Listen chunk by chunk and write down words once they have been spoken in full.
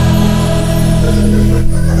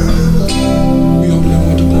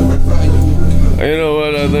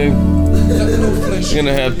We're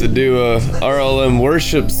gonna have to do a RLM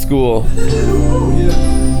worship school.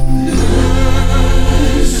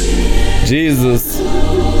 Jesus.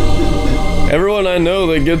 Everyone I know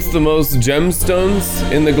that gets the most gemstones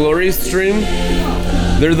in the glory stream,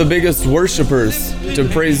 they're the biggest worshipers to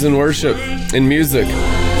praise and worship in music.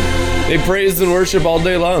 They praise and worship all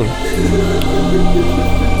day long.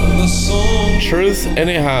 Truth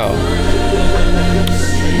anyhow.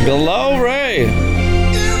 Glory.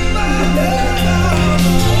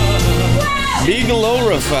 Be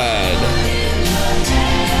glorified.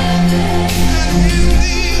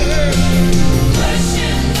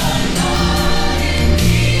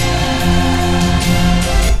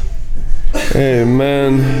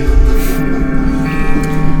 Amen.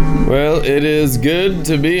 Well, it is good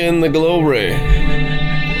to be in the glory.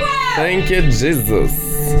 Thank you, Jesus.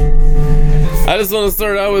 I just want to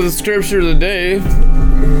start out with a scripture today.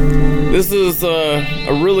 This is a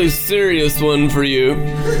really serious one for you.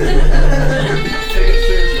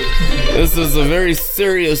 This is a very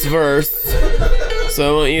serious verse, so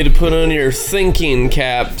I want you to put on your thinking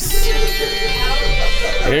caps.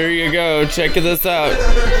 Here you go, check this out.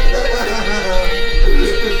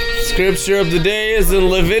 Scripture of the day is in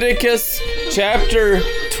Leviticus chapter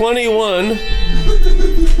 21,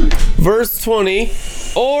 verse 20.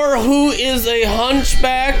 Or who is a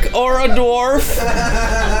hunchback or a dwarf,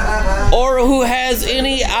 or who has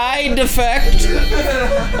any eye defect,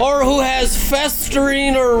 or who has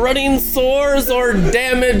festering or running sores or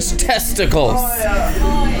damaged testicles.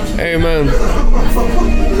 Amen.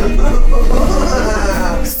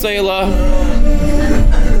 Selah.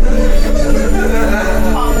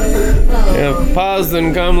 Yeah, pause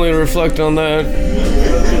and calmly reflect on that.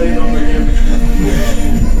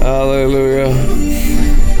 Hallelujah.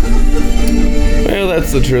 Well,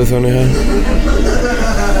 that's the truth, anyhow.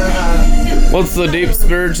 What's the deep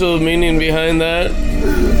spiritual meaning behind that?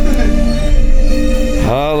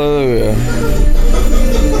 Hallelujah.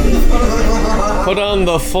 Put on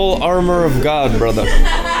the full armor of God, brother.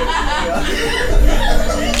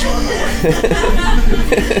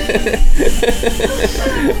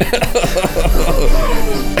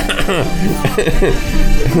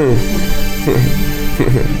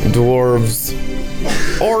 Dwarves.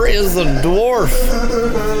 Or is a dwarf?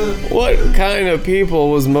 What kind of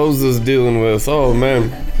people was Moses dealing with? Oh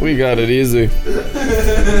man, we got it easy.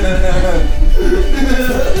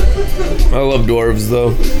 I love dwarves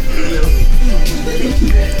though.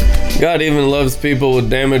 God even loves people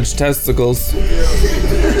with damaged testicles.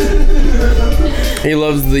 He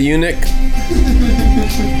loves the eunuch.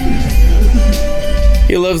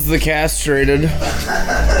 He loves the castrated.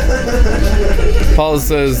 Paul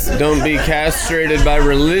says, don't be castrated by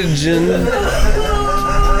religion.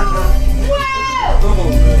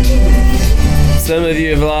 Some of you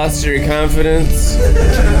have lost your confidence.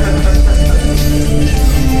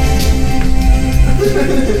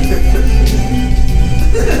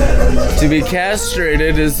 To be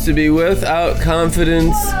castrated is to be without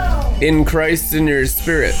confidence in Christ in your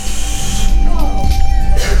spirit.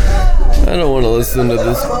 I don't want to listen to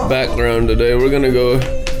this background today. We're going to go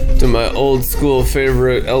to my old school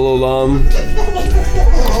favorite, El Olam.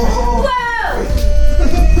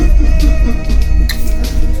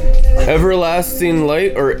 Everlasting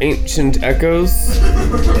light or ancient echoes?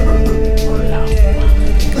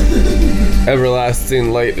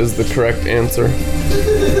 Everlasting light is the correct answer.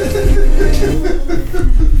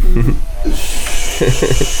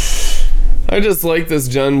 I just like this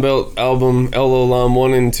John Belt album, El Olam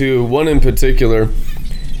 1 and 2, one in particular.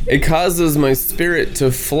 It causes my spirit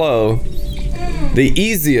to flow the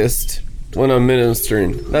easiest when I'm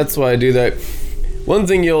ministering. That's why I do that. One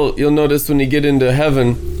thing you'll notice when you get into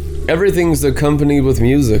heaven, everything's accompanied with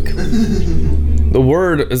music. The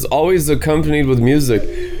word is always accompanied with music.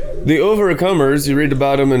 The overcomers, you read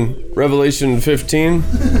about them in Revelation 15,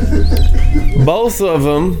 both of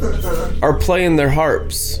them are playing their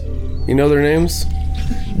harps. You know their names?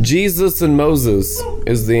 Jesus and Moses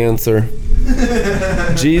is the answer.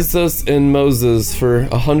 Jesus and Moses for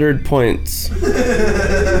 100 points.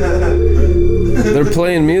 They're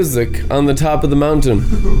playing music on the top of the mountain.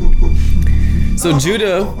 So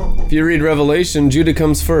Judah, if you read Revelation, Judah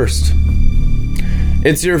comes first.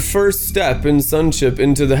 It's your first step in sonship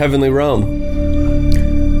into the heavenly realm.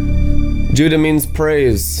 Judah means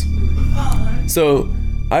praise. So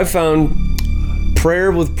I found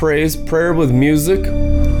prayer with praise, prayer with music.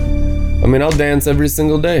 I mean, I'll dance every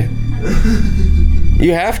single day.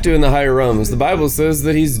 You have to in the higher realms. The Bible says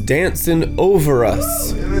that he's dancing over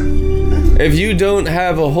us. If you don't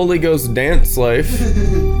have a Holy Ghost dance life,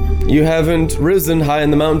 you haven't risen high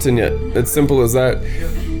in the mountain yet. It's simple as that.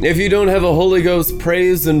 If you don't have a Holy Ghost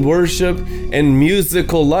praise and worship and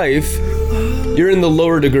musical life, you're in the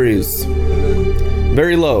lower degrees.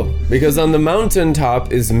 Very low. Because on the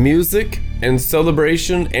mountaintop is music and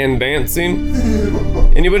celebration and dancing.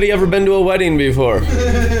 Anybody ever been to a wedding before?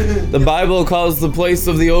 The Bible calls the place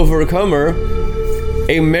of the overcomer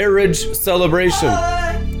a marriage celebration.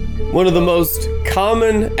 One of the most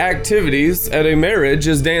common activities at a marriage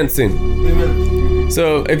is dancing. Amen.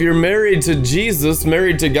 So if you're married to Jesus,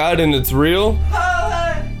 married to God, and it's real,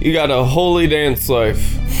 you got a holy dance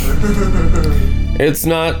life. It's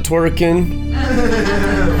not twerking.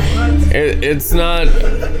 It's not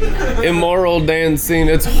immoral dancing.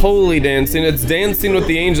 It's holy dancing. It's dancing with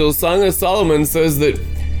the angels. Song of Solomon says that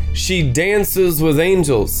she dances with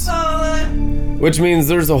angels, which means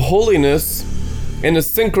there's a holiness and a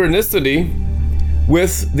synchronicity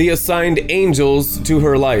with the assigned angels to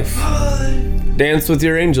her life. Dance with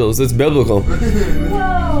your angels. It's biblical.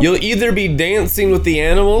 You'll either be dancing with the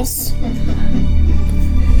animals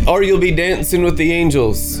or you'll be dancing with the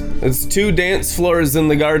angels. It's two dance floors in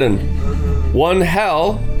the garden. One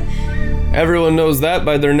hell, everyone knows that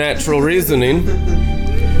by their natural reasoning,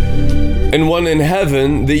 and one in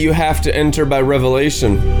heaven that you have to enter by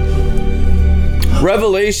revelation.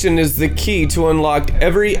 Revelation is the key to unlock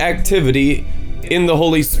every activity in the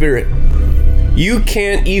Holy Spirit. You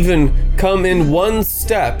can't even come in one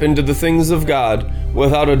step into the things of God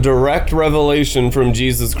without a direct revelation from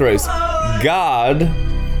Jesus Christ. God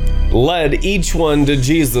led each one to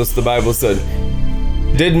Jesus, the Bible said.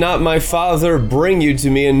 Did not my Father bring you to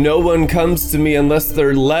me, and no one comes to me unless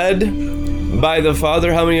they're led by the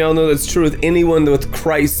Father? How many of y'all know that's true with anyone with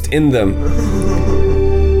Christ in them?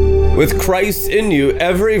 With Christ in you,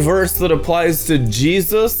 every verse that applies to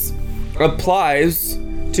Jesus applies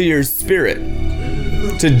to your spirit.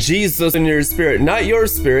 To Jesus in your spirit. Not your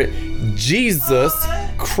spirit, Jesus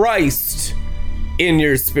Christ in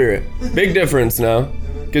your spirit. Big difference now.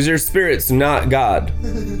 Because your spirit's not God.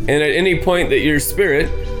 And at any point that your spirit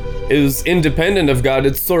is independent of God,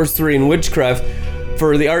 it's sorcery and witchcraft.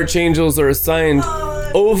 For the archangels are assigned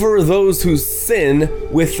over those who sin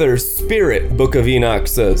with their spirit, Book of Enoch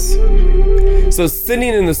says. So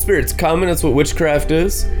sinning in the spirit's common. That's what witchcraft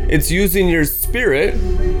is. It's using your spirit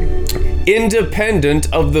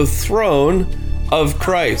independent of the throne of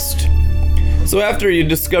Christ. So after you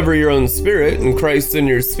discover your own spirit and Christ in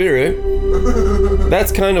your spirit,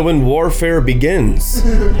 that's kind of when warfare begins.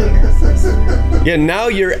 Yeah, now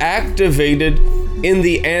you're activated in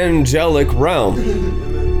the angelic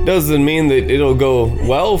realm. Doesn't mean that it'll go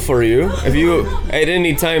well for you. If you at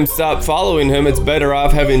any time stop following him, it's better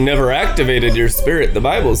off having never activated your spirit, the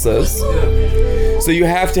Bible says. So you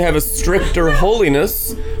have to have a stricter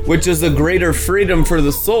holiness, which is a greater freedom for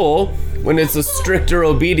the soul when it's a stricter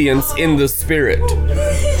obedience in the spirit.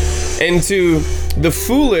 And to the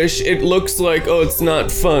foolish, it looks like, oh, it's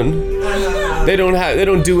not fun. They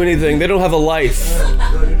don't do anything. They don't have a life.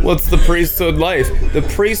 What's the priesthood life? The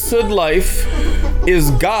priesthood life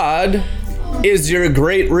is God is your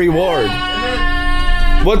great reward.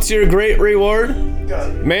 What's your great reward?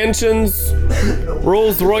 Mansions,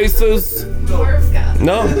 Rolls Royces.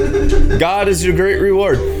 No, God is your great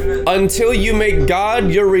reward. Until you make God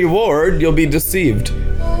your reward, you'll be deceived.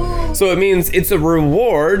 So it means it's a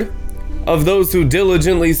reward of those who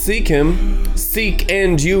diligently seek him. Seek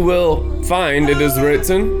and you will find, it is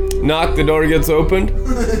written. Knock, the door gets opened.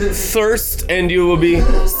 Thirst and you will be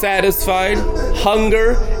satisfied.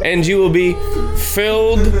 Hunger and you will be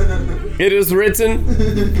filled. It is written.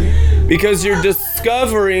 Because you're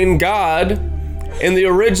discovering God in the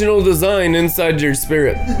original design inside your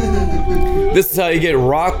spirit. This is how you get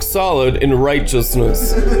rock solid in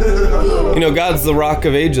righteousness. You know, God's the rock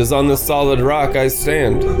of ages. On this solid rock I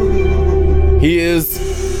stand. He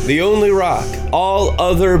is the only rock. All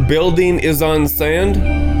other building is on sand.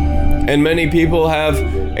 And many people have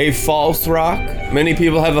a false rock. Many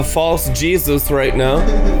people have a false Jesus right now.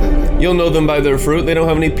 You'll know them by their fruit. They don't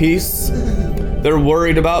have any peace. They're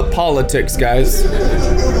worried about politics, guys.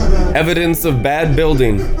 Evidence of bad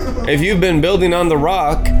building. If you've been building on the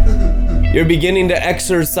rock, you're beginning to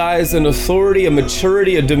exercise an authority, a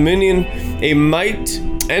maturity, a dominion, a might,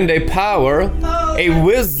 and a power, a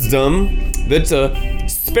wisdom that's a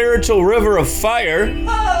spiritual river of fire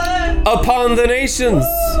upon the nations.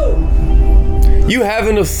 You have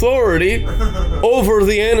an authority over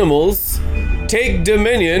the animals. Take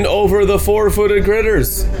dominion over the four-footed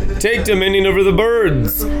critters. Take dominion over the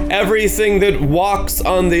birds. Everything that walks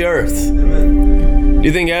on the earth. Do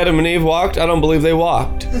you think Adam and Eve walked? I don't believe they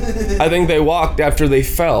walked. I think they walked after they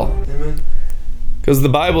fell. Because the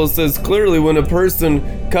Bible says clearly when a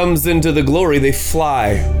person comes into the glory, they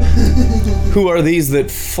fly. Who are these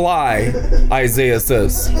that fly, Isaiah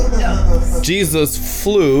says. Jesus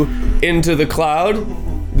flew into the cloud.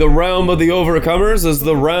 The realm of the overcomers is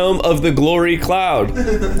the realm of the glory cloud.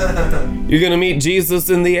 You're going to meet Jesus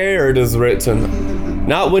in the air, it is written.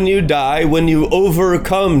 Not when you die, when you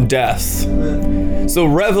overcome death. So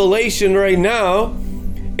revelation right now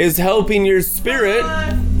is helping your spirit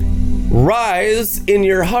rise in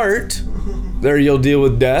your heart. There you'll deal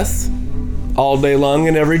with death all day long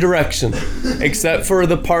in every direction, except for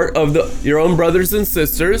the part of your own brothers and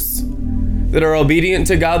sisters that are obedient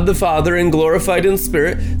to God the Father and glorified in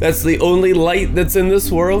spirit. That's the only light that's in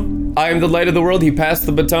this world. I am the light of the world. He passed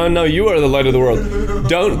the baton. Now you are the light of the world.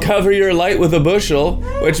 Don't cover your light with a bushel,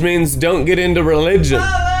 which means don't get into religion.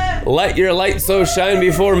 Let your light so shine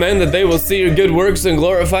before men that they will see your good works and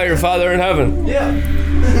glorify your Father in heaven.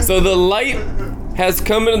 Yeah. So the light has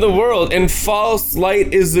come into the world, and false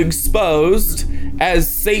light is exposed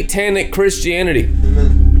as satanic Christianity.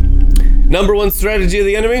 Amen. Number one strategy of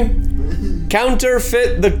the enemy: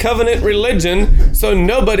 counterfeit the covenant religion so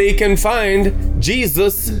nobody can find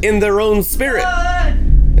Jesus in their own spirit.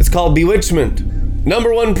 It's called bewitchment.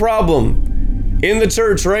 Number one problem in the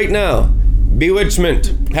church right now: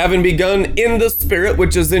 bewitchment. Having begun in the spirit,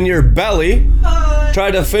 which is in your belly,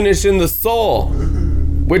 try to finish in the soul,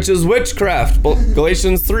 which is witchcraft.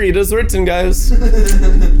 Galatians 3, it is written, guys.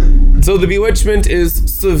 So the bewitchment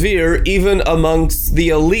is severe. Even amongst the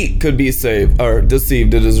elite could be saved or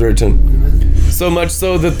deceived, it is written. So much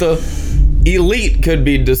so that the elite could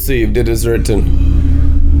be deceived, it is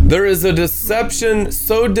written. There is a deception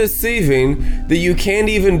so deceiving that you can't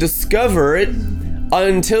even discover it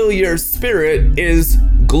until your spirit is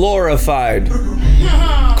glorified.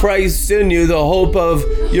 Christ in you, the hope of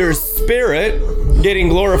your spirit getting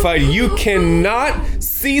glorified. You cannot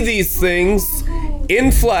see these things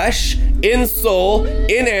in flesh, in soul,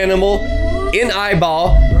 in animal, in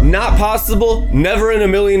eyeball. Not possible, never in a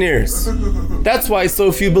million years. That's why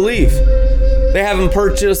so few believe. They haven't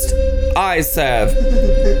purchased eye salve.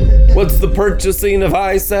 What's the purchasing of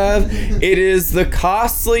eye salve? It is the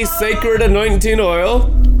costly sacred anointing oil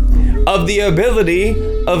of the ability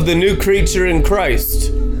of the new creature in Christ,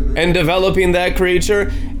 and developing that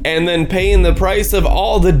creature and then paying the price of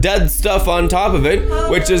all the dead stuff on top of it,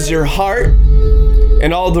 which is your heart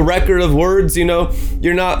and all the record of words. You know,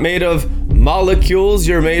 you're not made of molecules,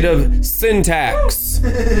 you're made of syntax.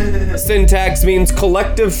 Syntax means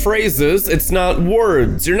collective phrases. It's not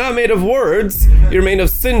words. You're not made of words. You're made of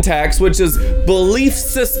syntax, which is belief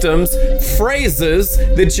systems, phrases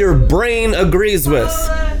that your brain agrees with.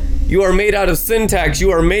 You are made out of syntax.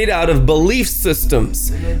 You are made out of belief systems.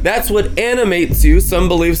 That's what animates you. Some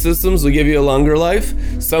belief systems will give you a longer life.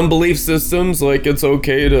 Some belief systems, like it's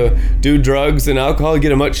okay to do drugs and alcohol,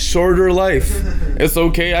 get a much shorter life. It's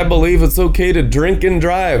okay, I believe it's okay to drink and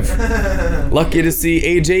drive. Lucky to see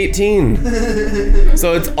age 18.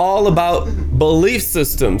 So it's all about belief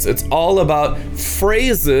systems. It's all about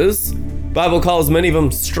phrases. Bible calls many of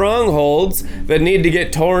them strongholds that need to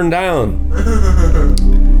get torn down.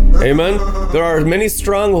 Amen? There are many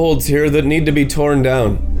strongholds here that need to be torn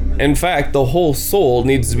down. In fact, the whole soul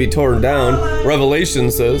needs to be torn down,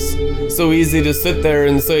 Revelation says. So easy to sit there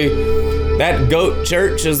and say, that goat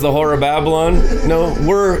church is the whore of Babylon. No,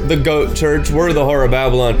 we're the goat church. We're the whore of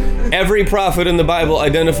Babylon. Every prophet in the Bible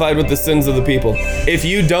identified with the sins of the people. If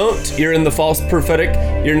you don't, you're in the false prophetic.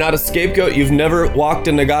 You're not a scapegoat. You've never walked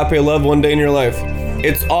in agape love one day in your life.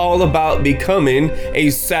 It's all about becoming a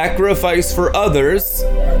sacrifice for others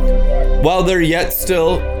while they're yet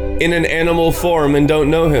still in an animal form and don't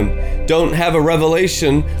know him. Don't have a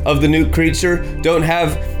revelation of the new creature. Don't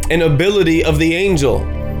have an ability of the angel,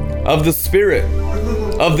 of the spirit,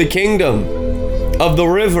 of the kingdom, of the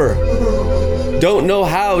river. Don't know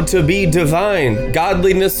how to be divine.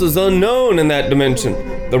 Godliness is unknown in that dimension.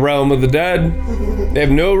 The realm of the dead. They have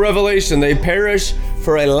no revelation. They perish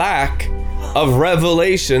for a lack of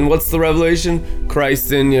revelation. What's the revelation?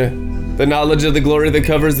 Christ in you. The knowledge of the glory that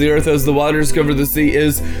covers the earth as the waters cover the sea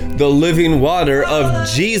is the living water of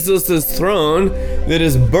Jesus' throne that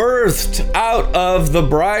is birthed out of the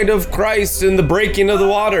bride of Christ in the breaking of the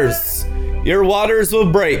waters. Your waters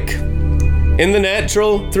will break in the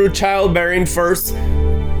natural through childbearing first.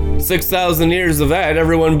 6,000 years of that,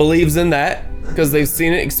 everyone believes in that because they've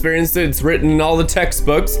seen it, experienced it, it's written in all the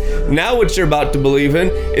textbooks. Now what you're about to believe in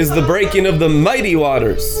is the breaking of the mighty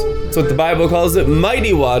waters. That's what the Bible calls it,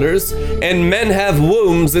 mighty waters. And men have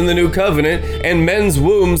wombs in the new covenant, and men's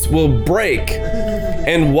wombs will break,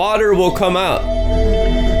 and water will come out.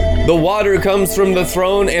 The water comes from the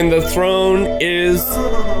throne, and the throne is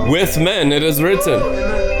with men. It is written.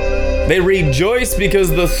 They rejoice because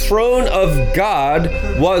the throne of God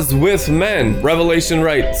was with men. Revelation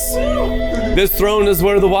writes. This throne is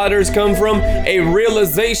where the waters come from. A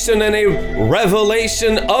realization and a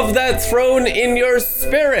revelation of that throne in your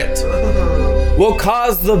spirit will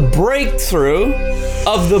cause the breakthrough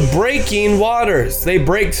of the breaking waters. They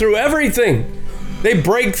break through everything. They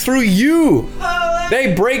break through you.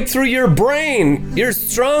 They break through your brain, your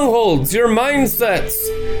strongholds, your mindsets,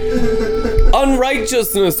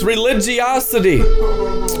 unrighteousness, religiosity,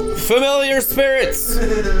 familiar spirits,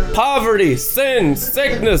 poverty, sin,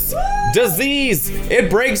 sickness, disease. It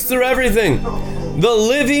breaks through everything. The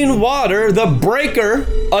living water, the breaker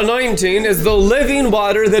anointing, is the living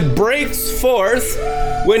water that breaks forth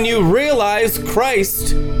when you realize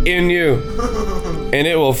Christ in you. And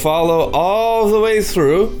it will follow all the way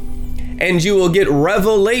through, and you will get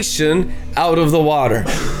revelation out of the water.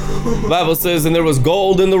 The Bible says, and there was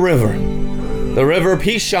gold in the river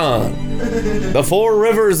Pishon, the 4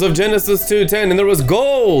 rivers of Genesis 2:10, and there was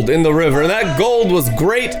gold in the river, and that gold was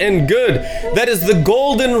great and good. That is the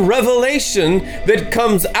golden revelation that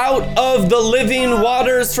comes out of the living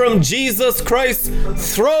waters from Jesus Christ's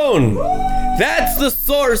throne. That's the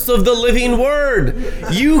source of the living word.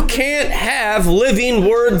 You can't have living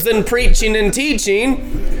words and preaching and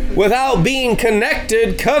teaching without being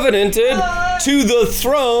connected, covenanted to the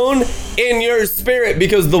throne in your spirit,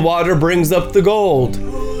 because the water brings up the gold.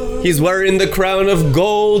 He's wearing the crown of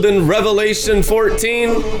gold in Revelation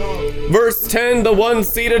 14, verse 10, the one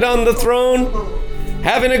seated on the throne,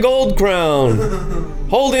 having a gold crown,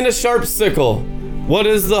 holding a sharp sickle. What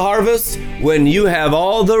is the harvest? When you have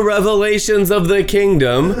all the revelations of the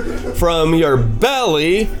kingdom from your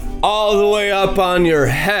belly all the way up on your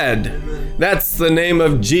head. That's the name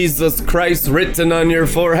of Jesus Christ written on your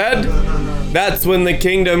forehead. That's when the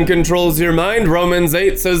kingdom controls your mind. Romans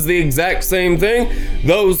 8 says the exact same thing.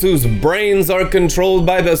 Those whose brains are controlled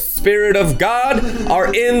by the Spirit of God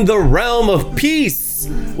are in the realm of peace.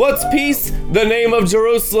 What's peace? The name of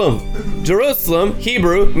Jerusalem. Jerusalem,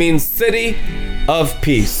 Hebrew, means city of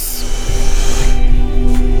peace.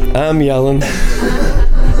 I'm yelling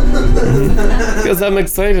because I'm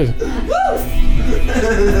excited.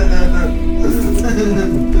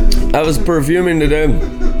 I was perfuming today,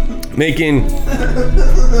 making,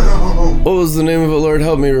 what was the name of it, Lord?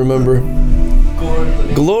 Help me remember.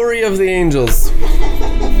 Glory of the Angels.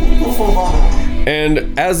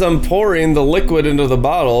 And as I'm pouring the liquid into the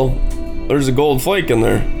bottle, there's a gold flake in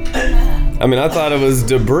there. I mean, I thought it was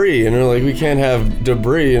debris, and they're like, we can't have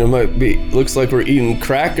debris, and it might be, looks like we're eating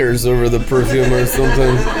crackers over the perfume or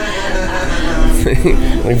something.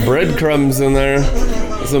 Like breadcrumbs in there.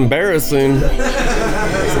 It's embarrassing.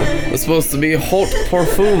 It's supposed to be haute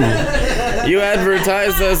parfum. You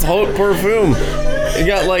advertise as haute parfum. You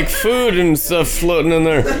got like food and stuff floating in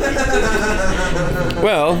there.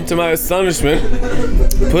 Well, to my astonishment,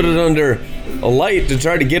 put it under a light to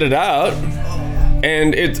try to get it out,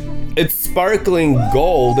 and it's sparkling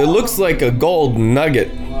gold. It looks like a gold nugget.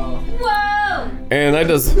 And I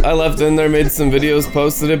left it in there, made some videos,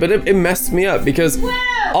 posted it, but it messed me up because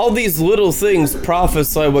all these little things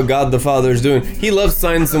prophesy what God the Father is doing. He loves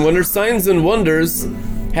signs and wonders. Signs and wonders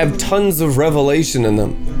have tons of revelation in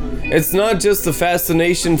them. It's not just a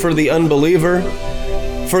fascination for the unbeliever.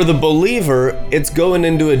 For the believer, it's going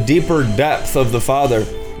into a deeper depth of the Father.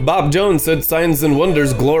 Bob Jones said signs and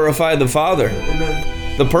wonders glorify the Father.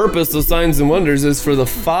 The purpose of signs and wonders is for the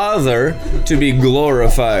Father to be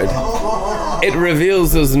glorified. It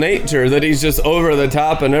reveals his nature, that he's just over the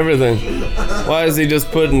top and everything. Why is he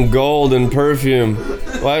just putting gold and perfume?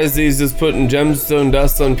 Why is he just putting gemstone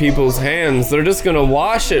dust on people's hands? They're just going to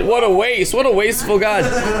wash it. What a waste. What a wasteful God.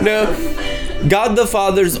 No, God the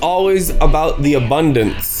Father's always about the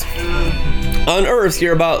abundance. On earth,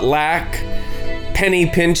 you're about lack, penny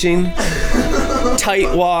pinching,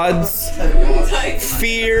 tight wads,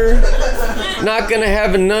 fear, not gonna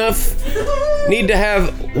have enough, need to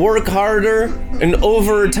have work harder and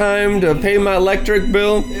overtime to pay my electric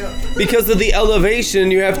bill. Because of the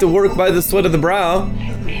elevation, you have to work by the sweat of the brow.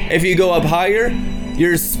 If you go up higher,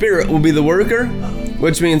 your spirit will be the worker,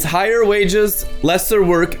 which means higher wages, lesser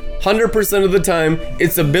work, 100% of the time.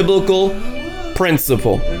 It's a biblical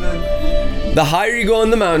principle. The higher you go on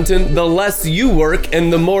the mountain, the less you work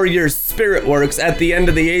and the more your spirit works. At the end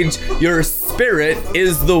of the age, your spirit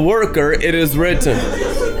is the worker, it is written.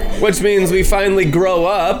 Which means we finally grow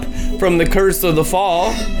up from the curse of the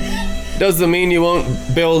fall. Doesn't mean you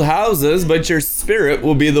won't build houses, but your spirit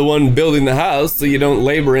will be the one building the house, so you don't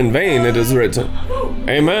labor in vain, it is written.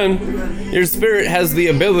 Amen. Your spirit has the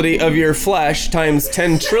ability of your flesh times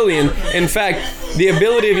 10 trillion. In fact, the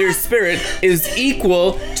ability of your spirit is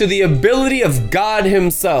equal to the ability of God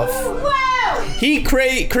himself. He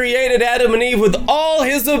created Adam and Eve with all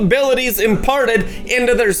his abilities imparted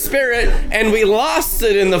into their spirit, and we lost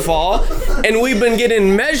it in the fall, and we've been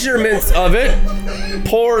getting measurements of it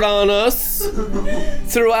poured on us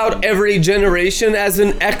throughout every generation as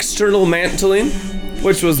an external mantling,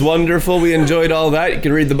 which was wonderful. We enjoyed all that. You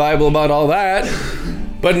can read the Bible about all that.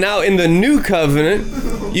 But now in the new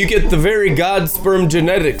covenant, you get the very God sperm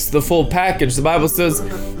genetics, the full package. The Bible says,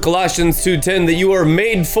 Colossians 2:10, that you are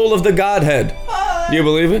made full of the Godhead. Do you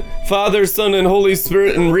believe it? Father, Son, and Holy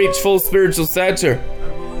Spirit, and reach full spiritual stature.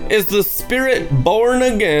 Is the Spirit born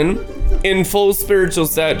again in full spiritual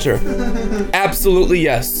stature? Absolutely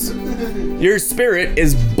yes. Your spirit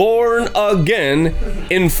is born again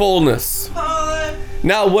in fullness.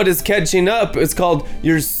 Now what is catching up is called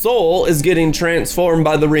your soul is getting transformed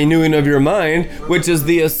by the renewing of your mind, which is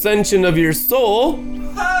the ascension of your soul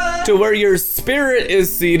to where your spirit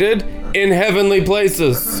is seated in heavenly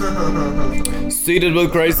places. Seated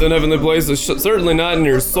with Christ in heavenly places, certainly not in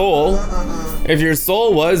your soul. If your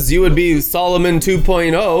soul was, you would be Solomon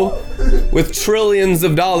 2.0 with trillions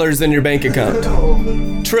of dollars in your bank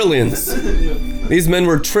account. Trillions. These men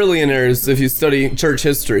were trillionaires if you study church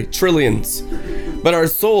history. Trillions. But our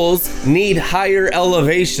souls need higher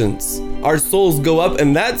elevations. Our souls go up,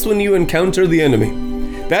 and that's when you encounter the enemy.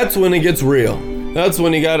 That's when it gets real. That's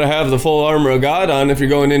when you gotta have the full armor of God on if you're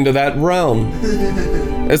going into that realm.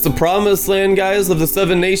 It's the promised land, guys, of the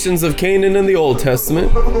 7 nations of Canaan in the Old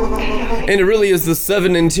Testament. And it really is the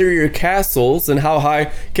 7 interior castles. And how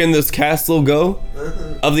high can this castle go?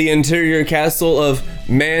 Of the interior castle of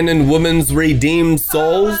man and woman's redeemed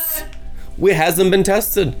souls? It hasn't been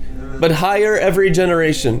tested. But higher every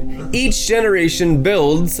generation. Each generation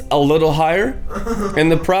builds a little higher. And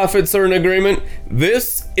the prophets are in agreement.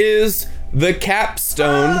 This is the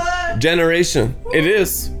capstone generation. It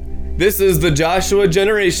is. This is the Joshua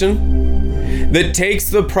generation that takes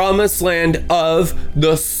the promised land of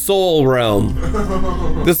the soul realm.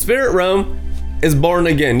 The spirit realm is born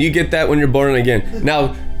again. You get that when you're born again.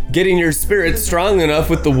 Now, getting your spirit strong enough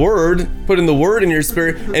with the word, putting the word in your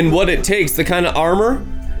spirit, and what it takes, the kind of armor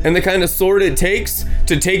and the kind of sword it takes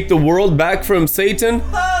to take the world back from Satan,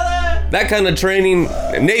 that kind of training,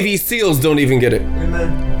 Navy SEALs don't even get it.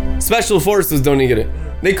 Amen. Special forces don't even get it.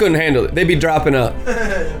 They couldn't handle it. They'd be dropping out.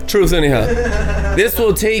 Truth anyhow. This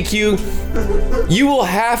will take you will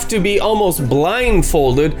have to be almost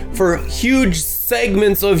blindfolded for huge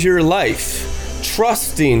segments of your life,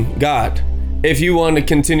 trusting God, if you want to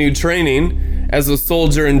continue training as a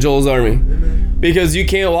soldier in Joel's army. Because you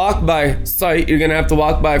can't walk by sight, you're going to have to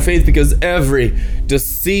walk by faith, because every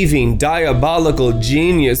deceiving, diabolical,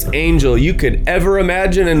 genius angel you could ever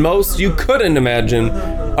imagine, and most you couldn't imagine,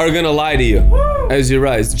 are going to lie to you as you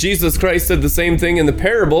rise. Jesus Christ said the same thing in the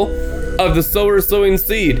parable of the sower sowing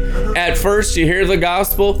seed. At first you hear the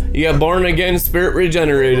gospel, you get born again, spirit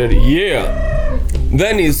regenerated. Yeah.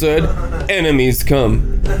 Then he said, enemies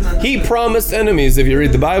come. He promised enemies if you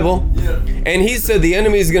read the Bible. And he said the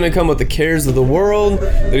enemy is going to come with the cares of the world.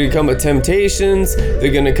 They're going to come with temptations.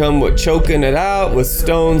 They're going to come with choking it out, with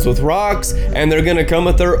stones, with rocks. And they're going to come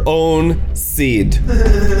with their own seed.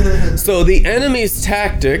 So the enemy's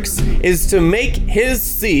tactics is to make his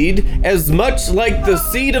seed as much like the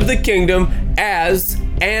seed of the kingdom as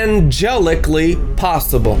angelically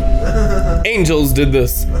possible. Angels did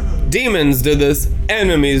this. Demons did this.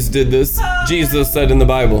 Enemies did this. Jesus said in the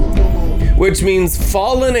Bible. Which means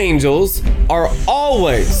fallen angels are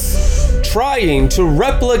always trying to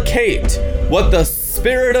replicate what the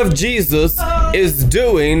Spirit of Jesus is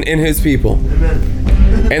doing in his people.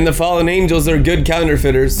 And the fallen angels are good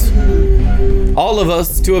counterfeiters. All of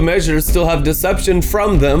us, to a measure, still have deception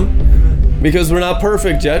from them because we're not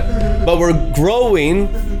perfect yet, but we're growing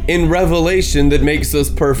in revelation that makes us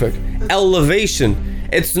perfect. Elevation.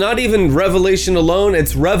 It's not even revelation alone,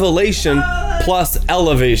 it's revelation plus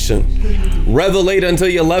elevation. Revelate until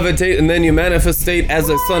you levitate, and then you manifestate as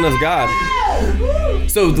a son of God.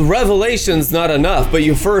 So the revelation's not enough, but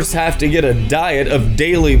you first have to get a diet of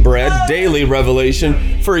daily bread, daily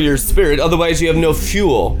revelation for your spirit. Otherwise you have no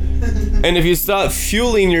fuel. And if you stop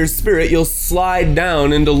fueling your spirit, you'll slide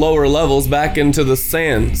down into lower levels, back into the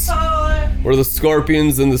sands, where the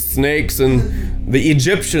scorpions and the snakes and the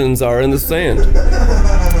Egyptians are in the sand.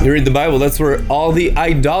 You read the Bible, that's where all the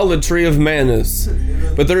idolatry of man is.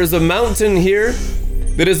 But there is a mountain here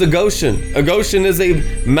that is a Goshen. A Goshen is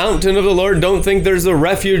a mountain of the Lord. Don't think there's a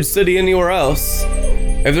refuge city anywhere else.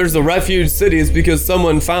 If there's a refuge city, it's because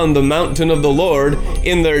someone found the mountain of the Lord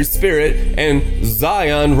in their spirit, and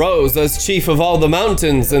Zion rose as chief of all the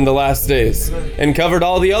mountains in the last days, and covered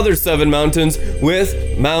all the other 7 mountains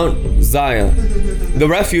with Mount Zion. The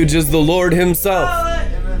refuge is the Lord himself.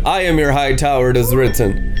 I am your high tower, it is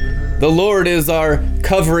written. The Lord is our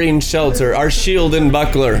covering shelter, our shield and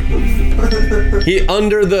buckler. He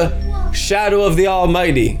under the shadow of the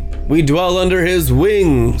Almighty. We dwell under his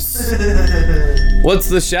wings. What's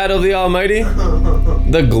the shadow of the Almighty?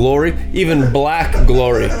 The glory, even black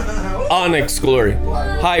glory, onyx glory.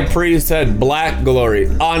 High priest had black glory,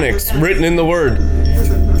 onyx, written in the word.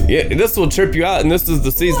 Yeah, this will trip you out, and this is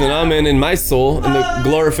the season I'm in my soul, and the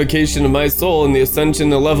glorification of my soul, and the ascension,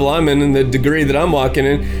 the level I'm in, and the degree that I'm walking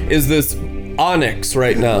in, is this onyx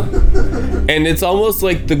right now. And it's almost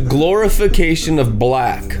like the glorification of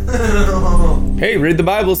black. Hey, read the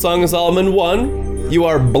Bible, Song of Solomon 1. You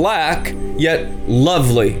are black, yet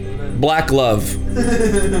lovely. Black love.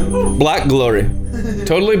 Black glory.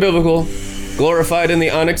 Totally biblical. Glorified in the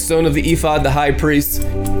onyx stone of the ephod, the high priest.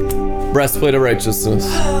 Breastplate of righteousness.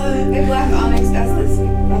 A black onyx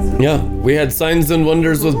dust. Yeah, we had signs and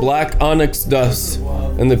wonders with black onyx dust.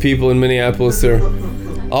 And the people in Minneapolis here.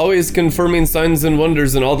 Always confirming signs and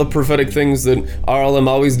wonders and all the prophetic things that RLM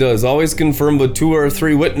always does. Always confirm with 2 or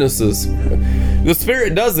 3 witnesses. The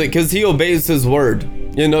Spirit does it because he obeys his word.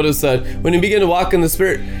 You notice that when you begin to walk in the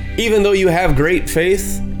Spirit, even though you have great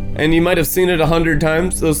faith, and you might have seen it 100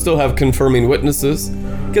 times, they'll still have confirming witnesses.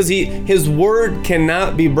 Because his word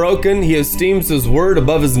cannot be broken. He esteems his word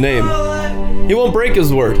above his name. He won't break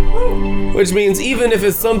his word. Which means even if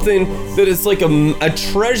it's something that is like a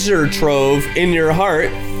treasure trove in your heart,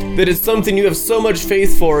 that it's something you have so much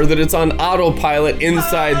faith for that it's on autopilot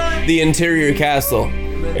inside the interior castle.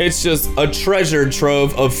 It's just a treasure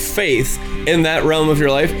trove of faith in that realm of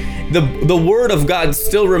your life. The word of God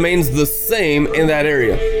still remains the same in that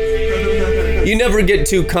area. You never get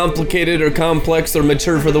too complicated or complex or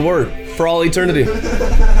mature for the word for all eternity.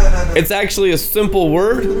 It's actually a simple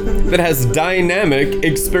word that has dynamic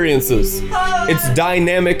experiences. It's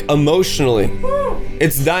dynamic emotionally.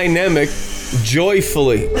 It's dynamic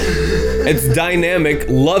joyfully. It's dynamic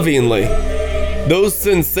lovingly. Those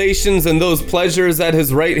sensations and those pleasures at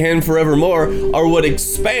his right hand forevermore are what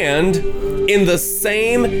expand in the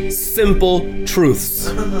same simple truths.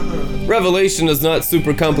 Revelation is not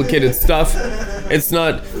super complicated stuff. It's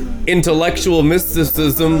not intellectual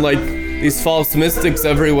mysticism like these false mystics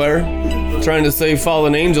everywhere trying to say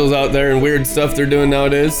fallen angels out there and weird stuff they're doing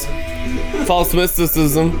nowadays. False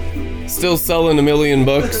mysticism, still selling 1 million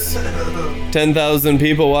books. 10,000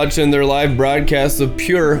 people watching their live broadcasts of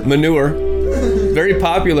pure manure. Very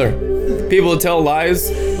popular. People tell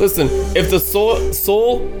lies. Listen, if the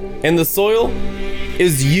soul and the soil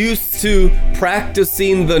is used to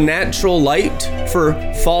practicing the natural light for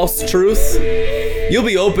false truth, you'll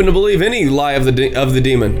be open to believe any lie of the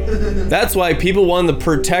demon. That's why people want to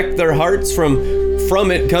protect their hearts from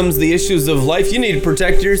it comes the issues of life. You need to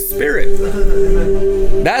protect your spirit.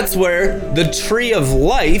 That's where the tree of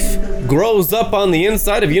life grows up on the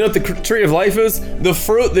inside of you. You know what the tree of life is? The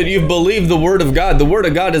fruit that you've believed the word of God. The word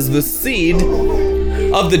of God is the seed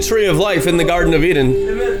of the tree of life in the Garden of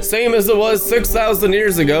Eden. Same as it was 6,000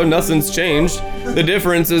 years ago. Nothing's changed. The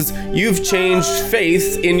difference is you've changed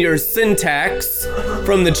faith in your syntax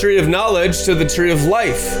from the tree of knowledge to the tree of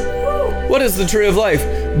life. What is the tree of life?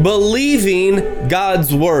 Believing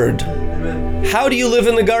God's word. How do you live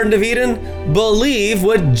in the Garden of Eden? Believe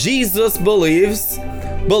what Jesus believes.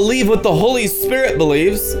 Believe what the Holy Spirit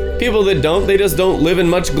believes. People that don't, they just don't live in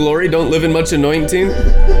much glory, don't live in much anointing.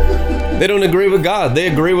 They don't agree with God. They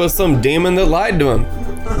agree with some demon that lied to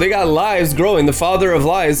them. They got lies growing. The father of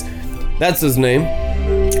lies, that's his name.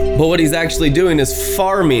 But what he's actually doing is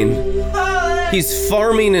farming. He's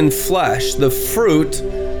farming in flesh. The fruit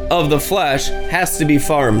of the flesh has to be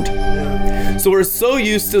farmed. So we're so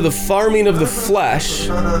used to the farming of the flesh.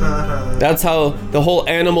 That's how the whole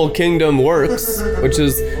animal kingdom works, which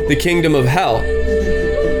is the kingdom of hell.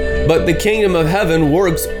 But the kingdom of heaven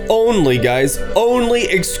works only, guys, only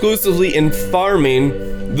exclusively in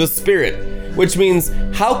farming the spirit. Which means,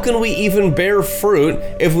 how can we even bear fruit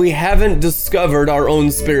if we haven't discovered our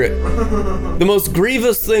own spirit? The most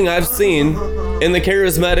grievous thing I've seen in the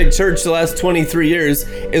charismatic church the last 23 years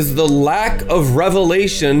is the lack of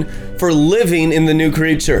revelation for living in the new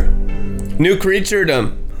creature. New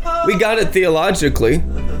creaturedom. We got it theologically.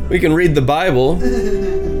 We can read the Bible.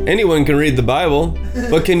 Anyone can read the Bible,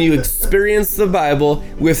 but can you experience the Bible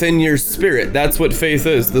within your spirit? That's what faith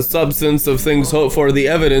is, the substance of things hoped for, the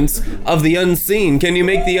evidence of the unseen. Can you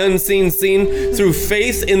make the unseen seen through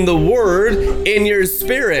faith in the Word in your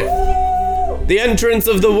spirit? The entrance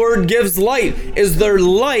of the Word gives light. Is there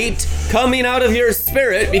light coming out of your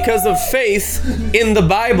spirit because of faith in the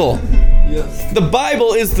Bible? Yes. The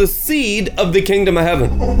Bible is the seed of the kingdom of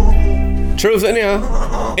heaven. Truth,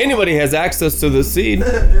 anyhow. Anybody has access to the seed.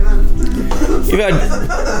 You've had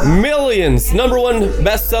millions. Number one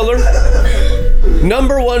bestseller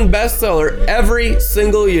every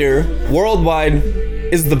single year worldwide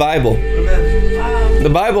is the Bible. The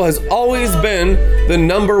Bible has always been the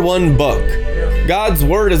number one book. God's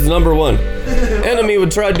word is number one. Enemy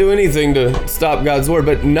would try to do anything to stop God's word,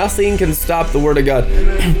 but nothing can stop the word of God.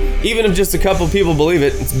 Even if just a couple people believe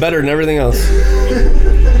it, it's better than everything else.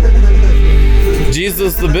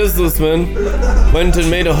 Jesus the businessman went and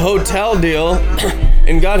made a hotel deal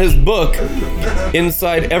and got his book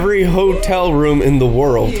inside every hotel room in the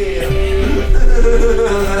world.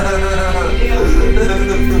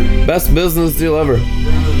 Best business deal ever.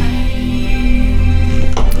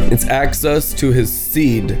 It's access to his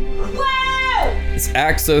seed. It's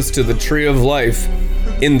access to the tree of life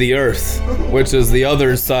in the earth, which is the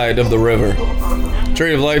other side of the river.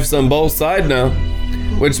 Tree of life's on both sides now,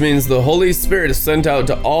 which means the Holy Spirit is sent out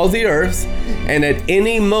to all the earth, and at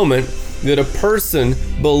any moment that a person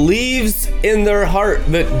believes in their heart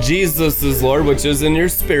that Jesus is Lord, which is in your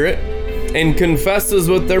spirit, and confesses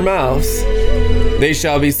with their mouths, they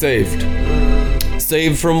shall be saved.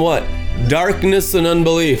 Saved from what? Darkness and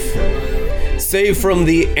unbelief. Saved from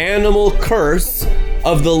the animal curse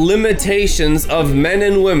of the limitations of men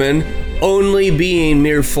and women only being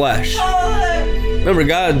mere flesh. Remember,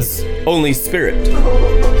 God's only spirit.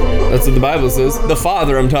 That's what the Bible says. The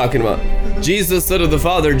Father I'm talking about. Jesus said of the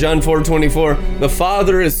Father, John 4:24, the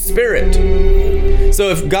Father is spirit. So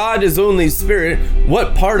if God is only spirit,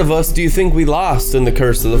 what part of us do you think we lost in the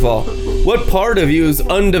curse of the fall? What part of you is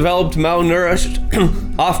undeveloped, malnourished,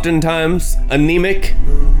 oftentimes anemic,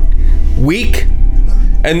 weak?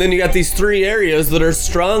 And then you got these three areas that are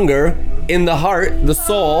stronger in the heart, the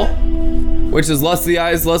soul, which is lust of the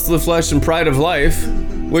eyes, lust of the flesh, and pride of life,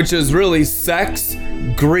 which is really sex,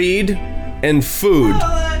 greed, and food.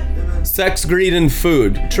 Sex, greed, and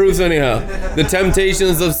food. Truth, anyhow. The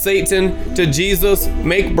temptations of Satan to Jesus: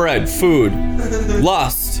 make bread, food.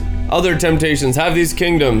 Lust, other temptations, have these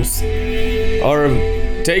kingdoms, or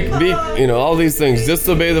all these things.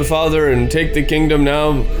 Disobey the Father and take the kingdom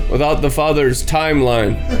now without the Father's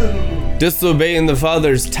timeline. Disobeying the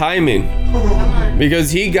Father's timing.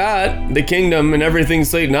 Because he got the kingdom and everything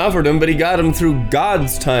Satan offered him, but he got him through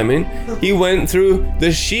God's timing. He went through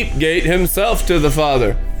the sheep gate himself to the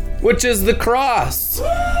Father, which is the cross.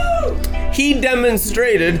 He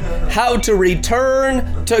demonstrated how to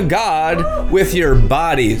return to God with your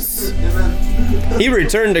bodies. He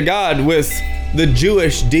returned to God with the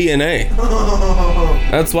Jewish DNA.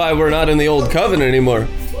 That's why we're not in the old covenant anymore.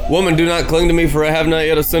 Woman, do not cling to me, for I have not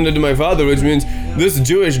yet ascended to my Father, which means this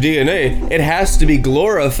Jewish DNA, it has to be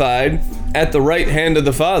glorified at the right hand of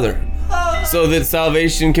the Father, so that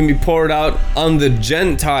salvation can be poured out on the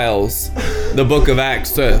Gentiles, the book of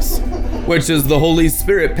Acts says, which is the Holy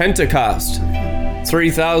Spirit, Pentecost.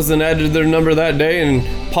 3,000 added their number that day, and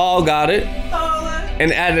Paul got it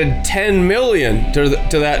and added 10 million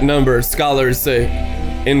to that number, scholars say,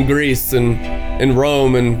 in Greece and in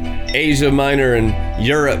Rome and Asia Minor and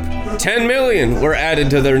Europe. 10 million were added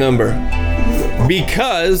to their number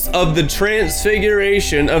because of the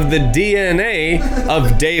transfiguration of the DNA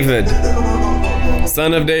of David,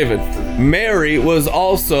 son of David. Mary was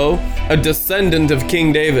also a descendant of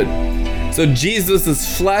King David. So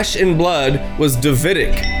Jesus' flesh and blood was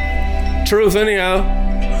Davidic. Truth, anyhow,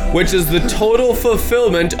 which is the total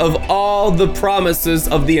fulfillment of all the promises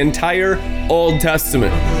of the entire Old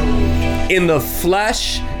Testament in the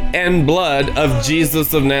flesh and blood of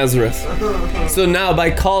Jesus of Nazareth. So now,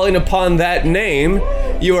 by calling upon that name,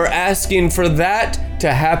 you are asking for that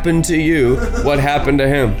to happen to you, what happened to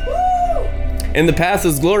him. And the path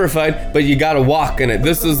is glorified, but you gotta walk in it.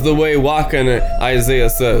 This is the way, walk in it, Isaiah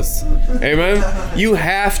says. Amen? You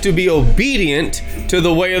have to be obedient to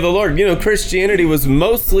the way of the Lord. You know, Christianity was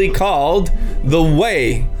mostly called the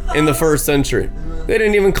way in the first century. They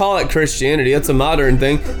didn't even call it Christianity. That's a modern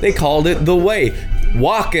thing. They called it the way.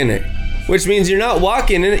 Walk in it. Which means you're not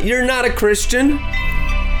walking in it. You're not a Christian.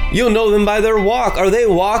 You'll know them by their walk. Are they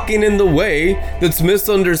walking in the way that's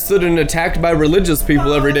misunderstood and attacked by religious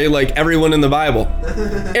people every day, like everyone in the Bible?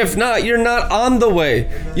 If not, you're not on the way.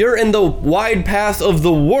 You're in the wide path of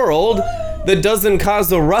the world, that doesn't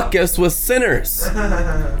cause a ruckus with sinners,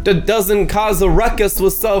 that doesn't cause a ruckus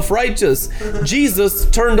with self-righteous. Jesus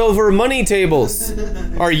turned over money tables.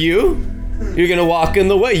 Are you? You're going to walk in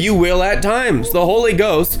the way. You will at times. The Holy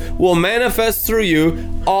Ghost will manifest through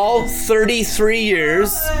you all 33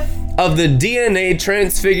 years of the DNA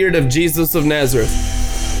transfigured of Jesus of Nazareth.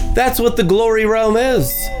 That's what the glory realm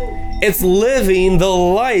is. It's living the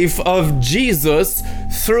life of Jesus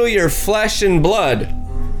through your flesh and blood.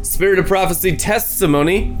 Spirit of prophecy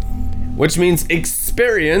testimony, which means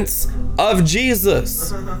experience of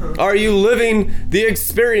Jesus. Are you living the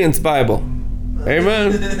experience Bible?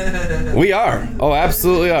 Amen. We are. Oh,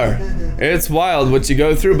 absolutely are. It's wild what you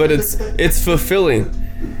go through, but it's fulfilling.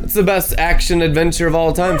 It's the best action adventure of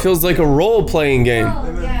all time. Feels like a role-playing game.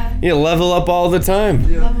 You level up all the time.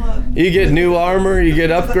 You get new armor, you get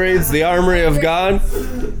upgrades, the armory of God.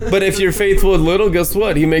 But if you're faithful with little, guess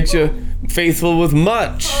what? He makes you faithful with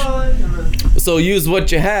much. So use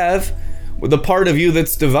what you have, with the part of you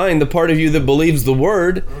that's divine, the part of you that believes the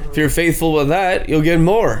word. If you're faithful with that, you'll get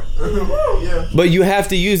more. But you have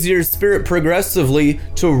to use your spirit progressively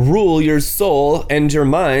to rule your soul and your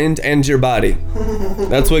mind and your body.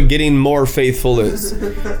 That's what getting more faithful is.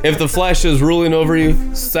 If the flesh is ruling over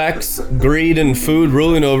you, sex, greed, and food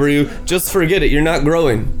ruling over you, just forget it. You're not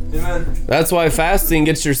growing. That's why fasting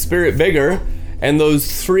gets your spirit bigger. And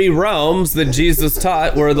those three realms that Jesus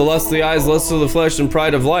taught were the lust of the eyes, lust of the flesh, and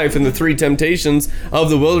pride of life, and the three temptations of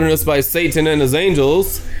the wilderness by Satan and his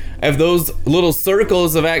angels. If those little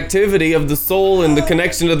circles of activity of the soul and the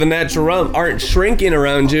connection to the natural realm aren't shrinking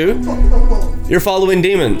around you, you're following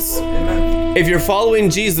demons. If you're following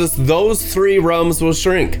Jesus, those three realms will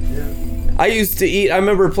shrink. I used to eat, I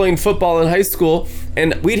remember playing football in high school,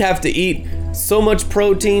 and we'd have to eat so much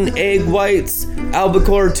protein, egg whites,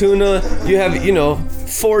 albacore tuna. You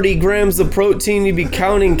have, 40 grams of protein. You'd be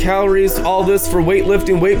counting calories, all this for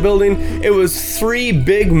weightlifting, weight building. It was 3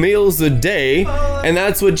 big meals a day, and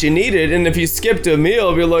that's what you needed. And if you skipped a meal,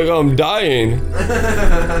 you'd be like, oh, I'm dying.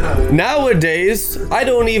 Nowadays, I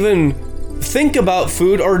don't even think about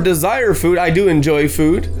food or desire food. I do enjoy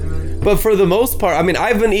food. But for the most part,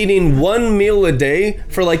 I've been eating 1 meal a day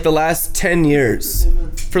for like the last 10 years.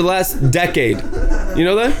 For the last decade. You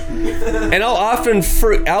know that? And I'll often,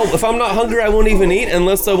 if I'm not hungry, I won't even eat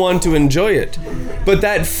unless I want to enjoy it. But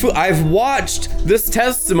that food, I've watched, this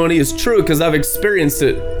testimony is true because I've experienced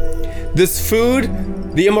it. This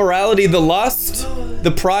food, the immorality, the lust,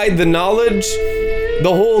 the pride, the knowledge,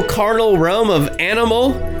 the whole carnal realm of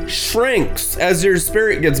animal shrinks as your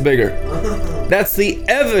spirit gets bigger. That's the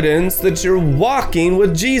evidence that you're walking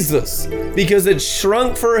with Jesus because it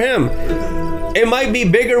shrunk for him. It might be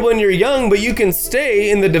bigger when you're young, but you can stay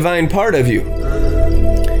in the divine part of you.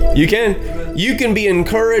 You can be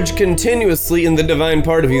encouraged continuously in the divine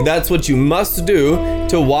part of you. That's what you must do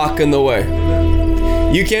to walk in the way.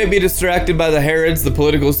 You can't be distracted by the Herods, the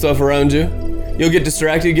political stuff around you. You'll get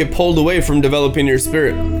distracted, you get pulled away from developing your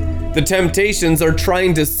spirit. The temptations are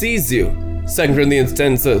trying to seize you. 2 Corinthians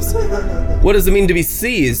 10 says. What does it mean to be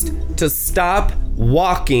seized? To stop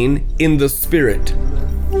walking in the spirit.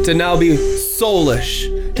 To now be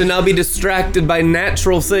soulish, to now be distracted by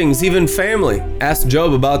natural things, even family. Ask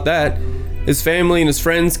Job about that. His family and his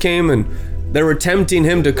friends came and they were tempting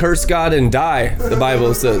him to curse God and die, the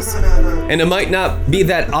Bible says. And it might not be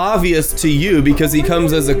that obvious to you because he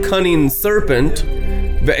comes as a cunning serpent,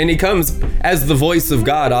 and he comes as the voice of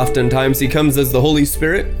God oftentimes. He comes as the Holy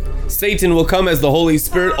Spirit. Satan will come as the Holy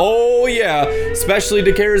Spirit. Oh yeah, especially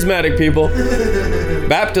to charismatic people.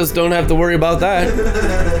 Baptists don't have to worry about that.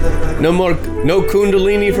 No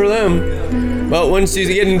kundalini for them. But once you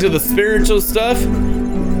get into the spiritual stuff,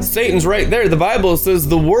 Satan's right there. The Bible says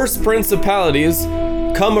the worst principalities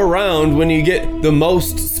come around when you get the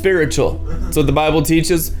most spiritual. That's what the Bible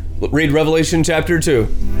teaches. Read Revelation chapter 2.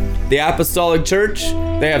 The apostolic church,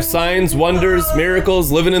 they have signs, wonders,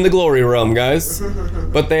 miracles, living in the glory realm, guys.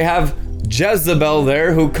 But they have Jezebel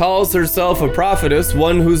there who calls herself a prophetess,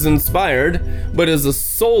 one who's inspired, but is a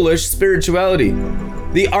soulish spirituality.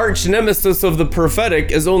 The arch nemesis of the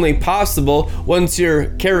prophetic is only possible once you're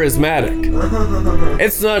charismatic.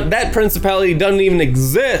 It's not, that principality doesn't even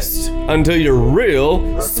exist until you're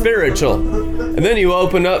real spiritual. And then you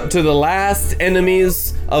open up to the last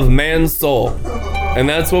enemies of man's soul. And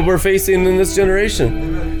that's what we're facing in this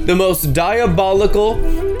generation. The most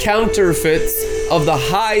diabolical counterfeits of the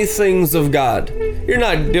high things of God. You're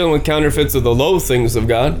not dealing with counterfeits of the low things of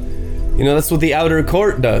God. That's what the outer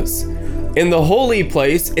court does. In the holy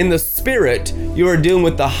place, in the spirit, you are dealing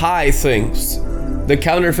with the high things. The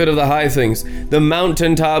counterfeit of the high things. The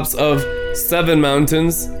mountaintops of 7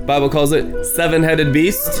 mountains. Bible calls it seven-headed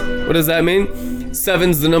beast. What does that mean?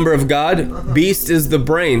 7's the number of God. Beast is the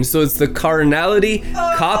brain. So it's the carnality,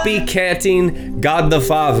 copycatting God the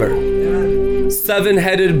Father.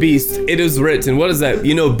 7-headed beast. It is written. What is that?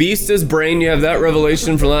 You know, beast is brain. You have that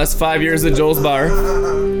revelation for the last 5 years at Joel's Bar.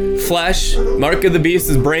 Flesh, mark of the beast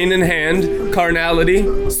is brain and hand, carnality,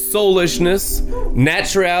 soulishness,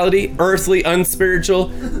 naturality, earthly, unspiritual,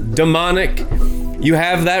 demonic. You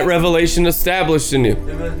have that revelation established in you.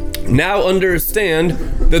 Now understand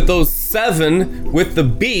that those 7 with the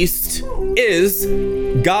beast is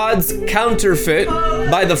God's counterfeit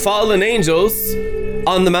by the fallen angels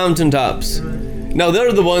on the mountaintops. Now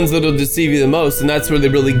they're the ones that'll deceive you the most, and that's where they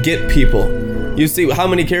really get people. You see, how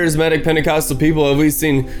many charismatic Pentecostal people have we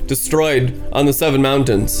seen destroyed on the 7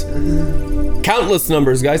 mountains? Countless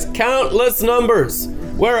numbers, guys. Countless numbers.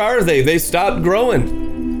 Where are they? They stopped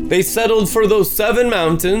growing. They settled for those 7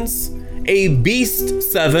 mountains, a beast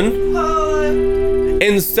 7,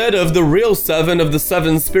 instead of the real 7 of the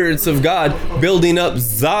 7 spirits of God, building up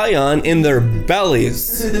Zion in their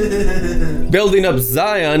bellies, building up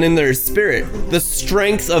Zion in their spirit, the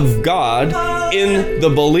strength of God in the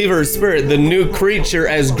believer's spirit, the new creature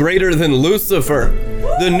as greater than Lucifer,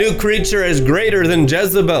 the new creature as greater than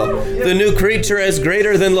Jezebel, the new creature as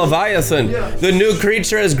greater than Leviathan, the new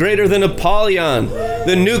creature as greater than Apollyon,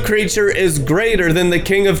 the new creature is greater than the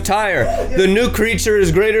king of Tyre, the new creature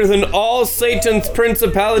is greater than all Satan's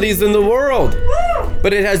principalities in the world.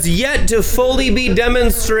 But it has yet to fully be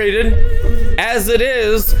demonstrated. As it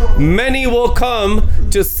is, many will come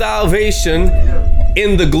to salvation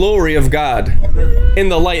in the glory of God, in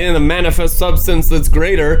the light, in the manifest substance that's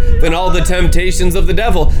greater than all the temptations of the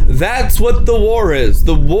devil. That's what the war is.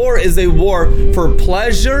 The war is a war for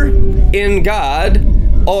pleasure in God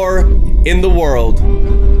or in the world.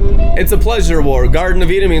 It's a pleasure war. Garden of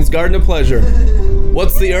Eden means garden of pleasure.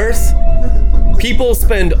 What's the earth? People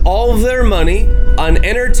spend all of their money on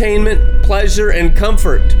entertainment, pleasure, and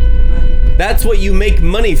comfort. That's what you make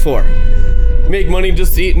money for. Make money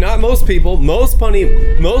just to eat. Not most people. Most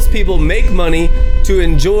people make money to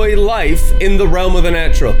enjoy life in the realm of the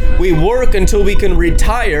natural. We work until we can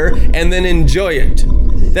retire and then enjoy it.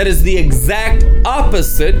 That is the exact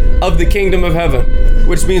opposite of the kingdom of heaven,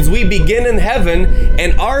 which means we begin in heaven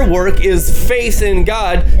and our work is faith in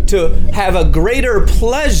God to have a greater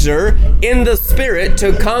pleasure in the spirit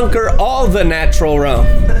to conquer all the natural realm.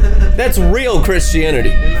 That's real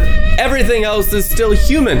Christianity. Everything else is still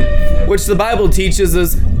human, which the Bible teaches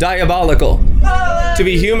is diabolical. To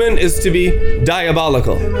be human is to be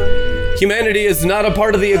diabolical. Humanity is not a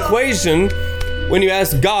part of the equation when you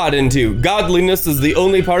ask God into. Godliness is the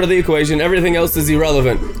only part of the equation. Everything else is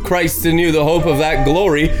irrelevant. Christ in you, the hope of that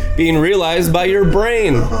glory being realized by your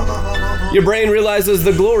brain. Your brain realizes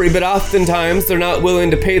the glory, but oftentimes they're not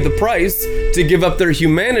willing to pay the price to give up their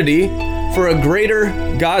humanity for a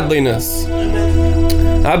greater godliness.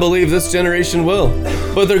 I believe this generation will,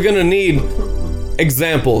 but they're going to need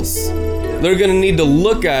examples. They're going to need to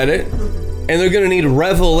look at it, and they're going to need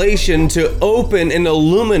revelation to open and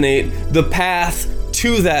illuminate the path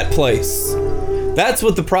to that place. That's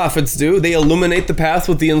what the prophets do. They illuminate the path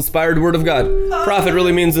with the inspired word of God. Prophet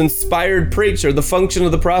really means inspired preacher. The function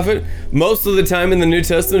of the prophet, most of the time in the New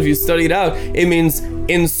Testament, if you study it out, it means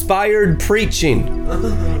inspired preaching.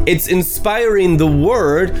 It's inspiring the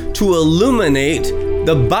word to illuminate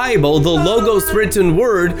the Bible, the Logos written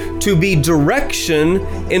word, to be direction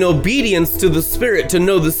in obedience to the Spirit, to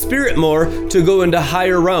know the Spirit more, to go into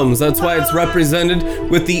higher realms. That's why it's represented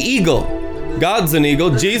with the eagle. God's an eagle.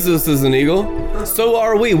 Jesus is an eagle. So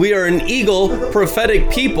are we. We are an eagle prophetic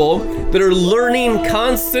people that are learning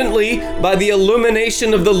constantly by the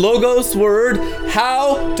illumination of the Logos word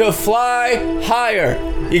how to fly higher.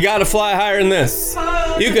 You got to fly higher than this.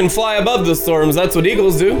 You can fly above the storms. That's what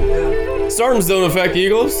eagles do. Storms don't affect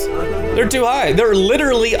eagles. They're too high. They're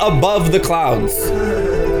literally above the clouds.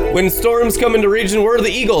 When storms come into region, where are the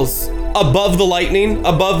eagles? Above the lightning,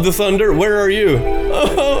 above the thunder. Where are you?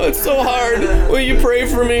 Oh, it's so hard. Will you pray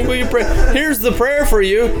for me? Will you pray? Here's the prayer for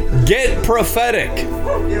you. Get prophetic.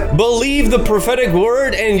 Believe the prophetic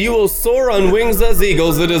word and you will soar on wings as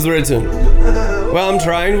eagles, it is written. Well, I'm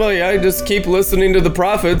trying. Well, yeah, just keep listening to the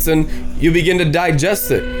prophets and you begin to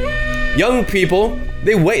digest it. Young people,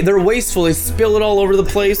 they're wasteful. They spill it all over the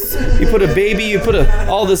place. You put a baby, you put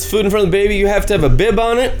all this food in front of the baby, you have to have a bib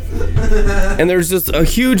on it. And there's just a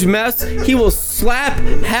huge mess. He will slap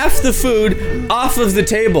half the food off of the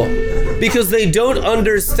table because they don't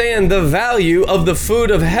understand the value of the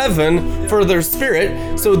food of heaven for their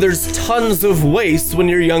spirit. So there's tons of waste when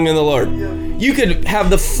you're young in the Lord. You could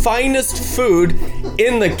have the finest food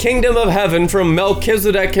in the kingdom of heaven from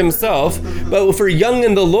Melchizedek himself, but if we're young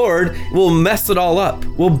in the Lord, we'll mess it all up.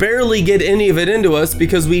 We'll barely get any of it into us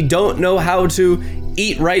because we don't know how to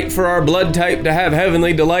eat right for our blood type to have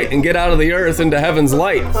heavenly delight and get out of the earth into heaven's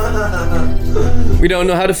light. We don't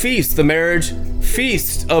know how to feast, the marriage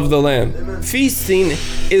feast of the Lamb. Feasting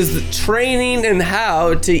is the training in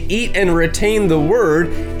how to eat and retain the word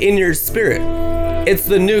in your spirit. It's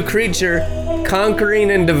the new creature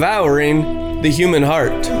conquering and devouring the human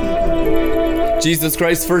heart. Jesus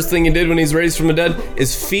Christ, first thing he did when he's raised from the dead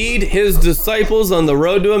is feed his disciples on the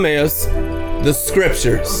road to Emmaus the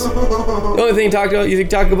scriptures. The only thing he talked about, you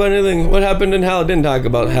think talk about anything, what happened in hell? It didn't talk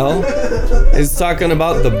about hell. It's talking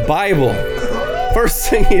about the Bible. First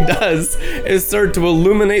thing he does is start to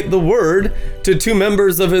illuminate the word to 2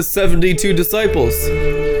 members of his 72 disciples.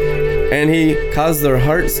 And he caused their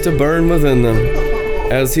hearts to burn within them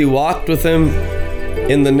as he walked with them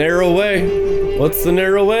in the narrow way. What's the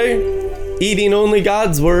narrow way? Eating only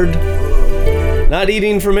God's word, not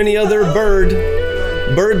eating from any other bird.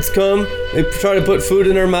 Birds come, they try to put food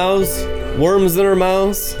in our mouths, worms in our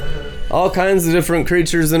mouths, all kinds of different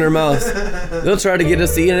creatures in our mouths. They'll try to get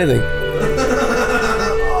us to eat anything.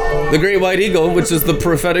 The great white eagle, which is the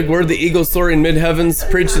prophetic word, the eagle soaring mid-heavens,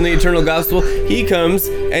 preaching the eternal gospel, he comes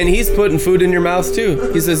and he's putting food in your mouth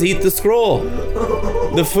too. He says, eat the scroll.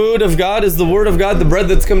 The food of God is the word of God, the bread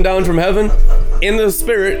that's come down from heaven. In the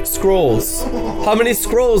spirit, scrolls. How many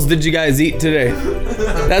scrolls did you guys eat today?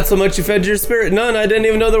 That's how much you fed your spirit. None. I didn't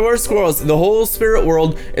even know there were scrolls. The whole spirit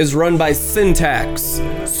world is run by syntax.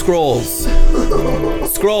 Scrolls.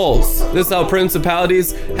 Scrolls. This is how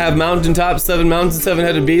principalities have mountaintops, 7 mountains,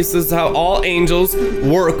 7-headed beasts. This is how all angels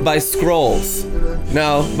work, by scrolls.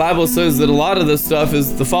 Now, the Bible says that a lot of this stuff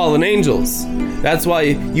is the fallen angels. That's why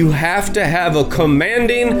you have to have a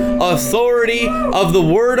commanding authority of the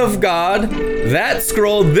Word of God, that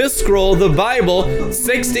scroll, this scroll, the Bible,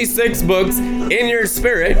 66 books in your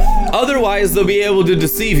spirit. Otherwise, they'll be able to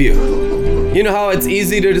deceive you. You know how it's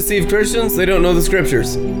easy to deceive Christians? They don't know the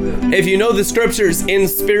scriptures. If you know the scriptures in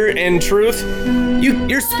spirit and truth,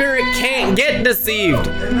 your spirit can't get deceived.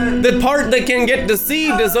 The part that can get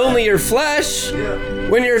deceived is only your flesh.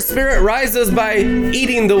 When your spirit rises by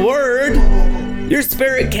eating the word, your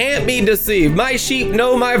spirit can't be deceived. My sheep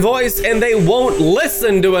know my voice and they won't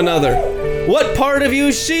listen to another. What part of you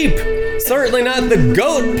is sheep? Certainly not the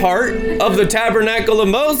goat part of the tabernacle of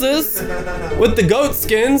Moses, with the goat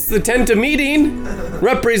skins, the tent of meeting,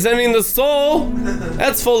 representing the soul.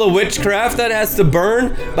 That's full of witchcraft. That has to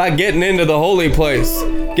burn by getting into the holy place,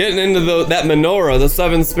 getting into that menorah, the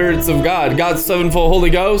 7 spirits of God, God's 7-fold Holy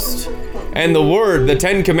Ghost, and the word, the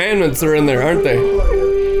 10 commandments are in there, aren't they?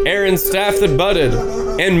 Aaron's staff that budded,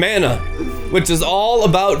 and manna, which is all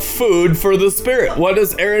about food for the spirit. What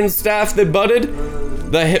is Aaron's staff that budded?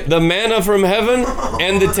 The manna from heaven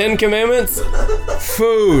and the 10 commandments?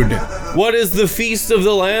 Food. What is the feast of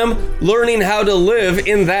the Lamb? Learning how to live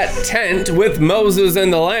in that tent with Moses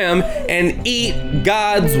and the Lamb and eat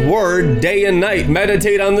God's word day and night.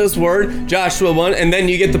 Meditate on this word, Joshua 1, and then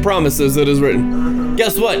you get the promises that is written.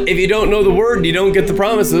 Guess what? If you don't know the word, you don't get the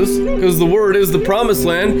promises, because the word is the promised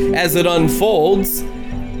land as it unfolds.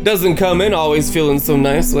 Doesn't come in always feeling so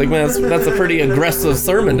nice. Like, man, that's a pretty aggressive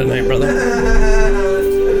sermon tonight, brother.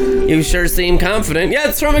 You sure seem confident. Yeah,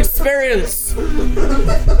 it's from experience.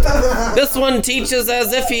 This one teaches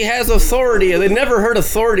as if he has authority. They've never heard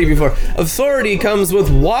authority before. Authority comes with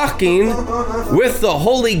walking with the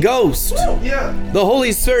Holy Ghost. The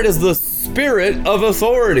Holy Spirit is the spirit of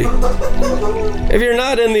authority. If you're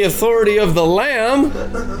not in the authority of the Lamb,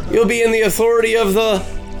 you'll be in the authority of the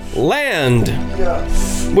land,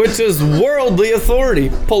 which is worldly authority,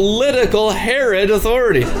 political Herod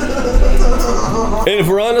authority. And if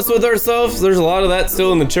we're honest with ourselves, there's a lot of that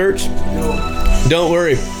still in the church. Don't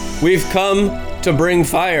worry, we've come to bring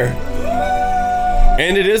fire,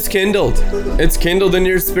 and it is kindled. It's kindled in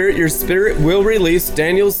your spirit. Your spirit will release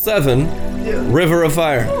Daniel 7, river of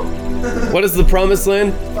fire. What is the promised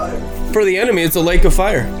land? For the enemy, it's a lake of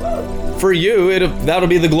fire. For you, that'll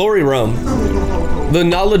be the glory realm. The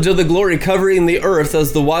knowledge of the glory covering the earth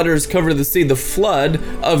as the waters cover the sea. The flood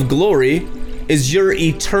of glory is your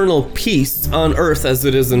eternal peace on earth as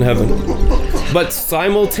it is in heaven. But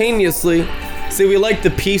simultaneously, see, we like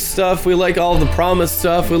the peace stuff, we like all the promise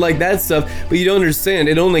stuff, we like that stuff, but you don't understand,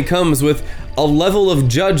 it only comes with a level of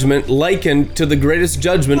judgment likened to the greatest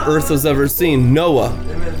judgment earth has ever seen, Noah.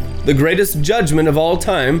 The greatest judgment of all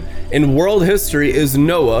time in world history is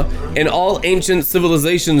Noah, and all ancient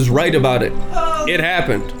civilizations write about it. It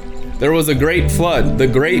happened. There was a great flood, the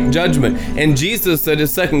great judgment. And Jesus said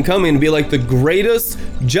his second coming would be like the greatest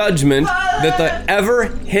judgment that ever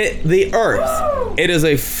hit the earth. It is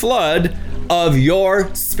a flood of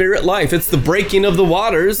your spirit life. It's the breaking of the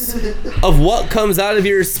waters of what comes out of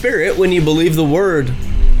your spirit when you believe the word.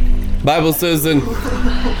 Bible says that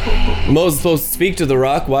Moses is supposed to speak to the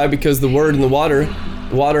rock. Why? Because the word and the water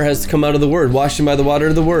has to come out of the word, washing by the water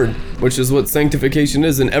of the word, which is what sanctification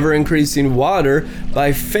is, an ever-increasing water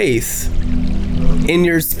by faith in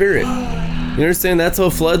your spirit. You understand? That's how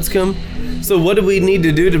floods come. So what do we need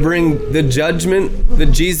to do to bring the judgment that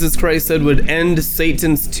Jesus Christ said would end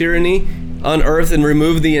Satan's tyranny on earth and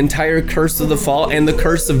remove the entire curse of the fall and the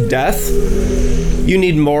curse of death? You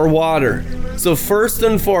need more water. So first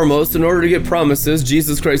and foremost, in order to get promises,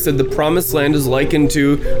 Jesus Christ said the promised land is likened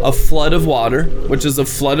to a flood of water, which is a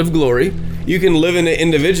flood of glory. You can live in it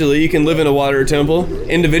individually. You can live in a water temple.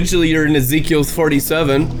 Individually, you're in Ezekiel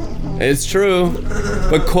 47. It's true.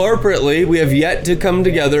 But corporately, we have yet to come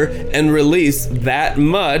together and release that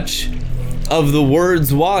much of the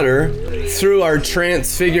word's water through our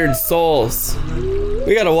transfigured souls.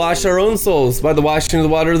 We got to wash our own souls by the washing of the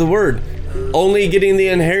water of the word. Only getting the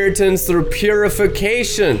inheritance through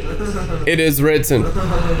purification. It is written.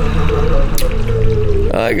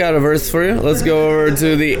 I got a verse for you. Let's go over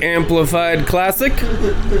to the Amplified Classic.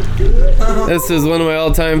 This is one of my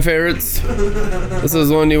all-time favorites. This is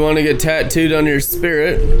one you want to get tattooed on your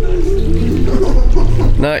spirit.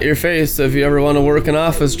 Not your face if you ever want to work an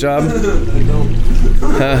office job.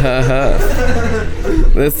 Ha ha ha.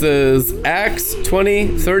 This is Acts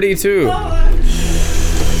 20:32.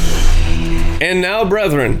 And now,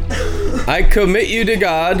 brethren, I commit you to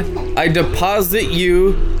God. I deposit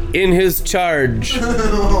you in his charge. I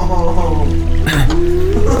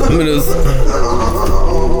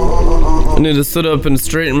need to sit up and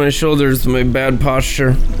straighten my shoulders, my bad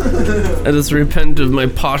posture. I just repent of my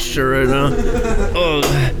posture right now. Oh,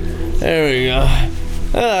 there we go.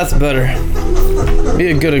 That's better.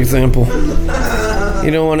 Be a good example.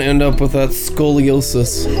 You don't want to end up with that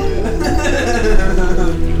scoliosis.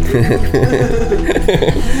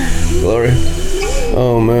 Glory.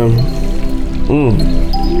 Oh man.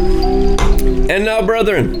 And now,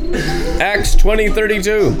 brethren, Acts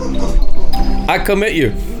 20:32. I commit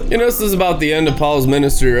you. You know, this is about the end of Paul's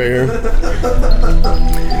ministry right here.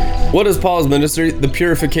 What is Paul's ministry? The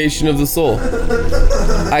purification of the soul.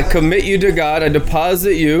 I commit you to God. I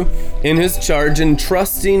deposit you in his charge,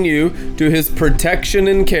 entrusting you to his protection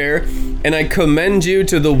and care, and I commend you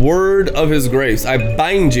to the word of his grace. I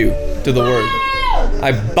bind you to the word.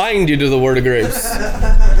 I bind you to the word of grace.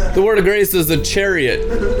 The word of grace is a chariot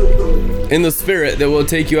in the spirit that will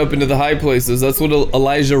take you up into the high places. That's what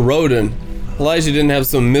Elijah rode in. Elijah didn't have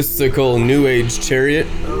some mystical new age chariot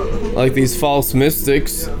like these false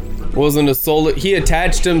mystics. Wasn't a soul. He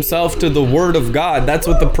attached himself to the word of God. That's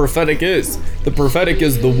what the prophetic is. The prophetic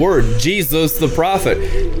is the word. Jesus, the prophet.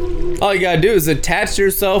 All you gotta do is attach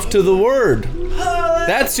yourself to the word.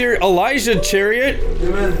 That's your Elijah chariot.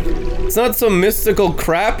 It's not some mystical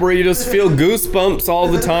crap where you just feel goosebumps all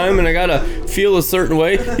the time and I gotta feel a certain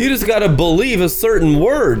way. You just gotta believe a certain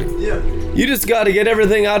word. You just gotta get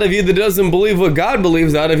everything out of you that doesn't believe what God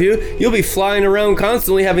believes out of you. You'll be flying around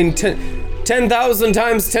constantly having 10,000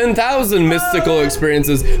 times 10,000 mystical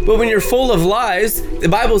experiences. But when you're full of lies, the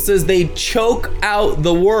Bible says they choke out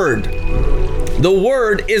the word. The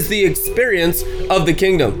word is the experience of the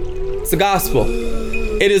kingdom. It's the gospel.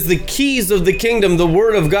 It is the keys of the kingdom, the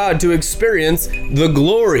word of God, to experience the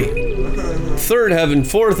glory. Third heaven,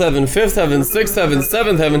 fourth heaven, fifth heaven, sixth heaven,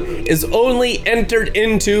 seventh heaven is only entered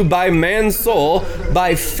into by man's soul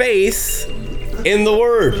by faith in the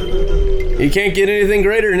word. You can't get anything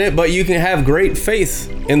greater than it, but you can have great faith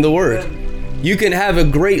in the word. You can have a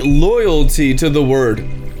great loyalty to the word.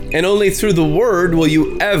 And only through the word will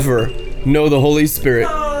you ever know the Holy Spirit.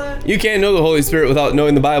 You can't know the Holy Spirit without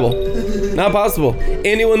knowing the Bible. Not possible.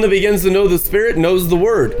 Anyone that begins to know the Spirit knows the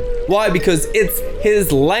Word. Why? Because it's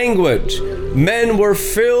His language. Men were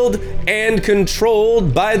filled and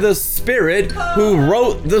controlled by the Spirit who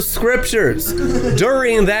wrote the Scriptures.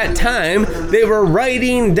 During that time, they were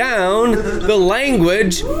writing down the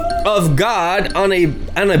language of God on a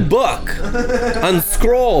book, on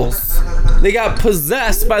scrolls. They got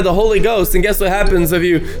possessed by the Holy Ghost. And guess what happens if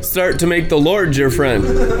you start to make the Lord your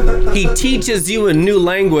friend? He teaches you a new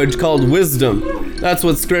language called wisdom. That's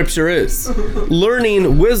what Scripture is.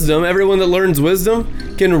 Learning wisdom, everyone that learns wisdom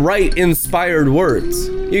can write inspired words.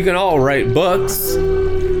 You can all write books.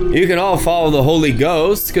 You can all follow the Holy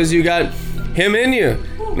Ghost because you got Him in you.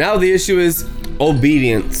 Now the issue is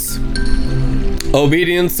obedience.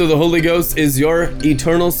 Obedience to the Holy Ghost is your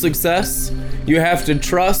eternal success. You have to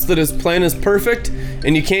trust that His plan is perfect,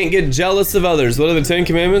 and you can't get jealous of others. What are the 10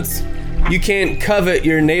 Commandments? You can't covet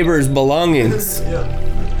your neighbor's belongings.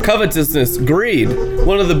 Covetousness, greed,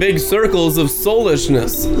 one of the big circles of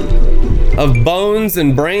soulishness, of bones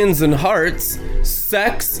and brains and hearts,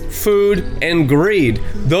 sex, food, and greed.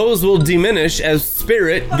 Those will diminish as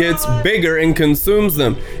spirit gets bigger and consumes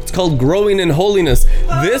them. It's called growing in holiness.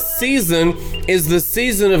 This season is the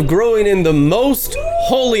season of growing in the most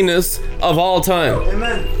holiness of all time.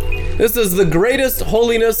 Amen. This is the greatest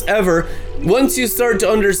holiness ever. Once you start to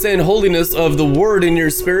understand holiness of the Word in your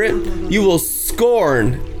spirit, you will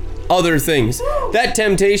scorn other things. That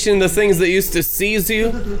temptation, the things that used to seize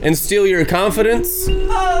you and steal your confidence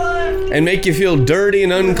and make you feel dirty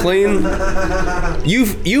and unclean,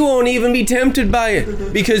 you won't even be tempted by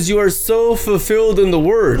it because you are so fulfilled in the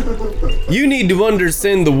Word. You need to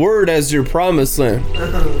understand the Word as your promised land.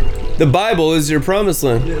 The Bible is your promised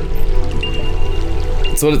land.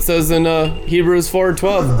 That's what it says in Hebrews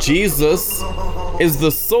 4:12. Jesus is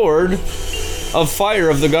the sword of fire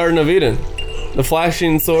of the Garden of Eden. The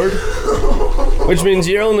flashing sword, which means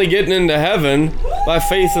you're only getting into heaven by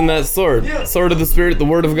faith in that sword. Sword of the Spirit, the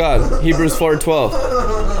Word of God. Hebrews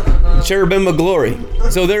 4:12. Cherubim of glory.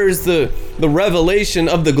 So there's the revelation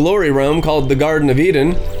of the glory realm called the Garden of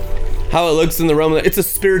Eden. How it looks in the realm. It's a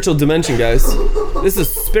spiritual dimension, guys. This is a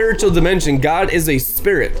spiritual dimension. God is a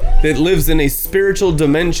spirit that lives in a spiritual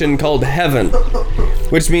dimension called heaven,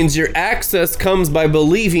 which means your access comes by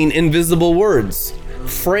believing invisible words,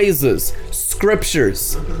 phrases,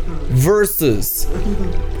 scriptures, verses,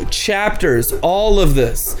 chapters, all of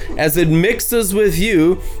this. As it mixes with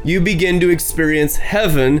you, you begin to experience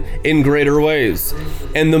heaven in greater ways.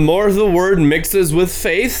 And the more the word mixes with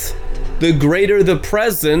faith, the greater the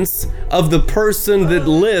presence of the person that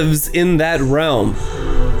lives in that realm.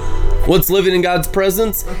 What's living in God's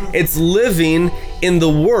presence? It's living in the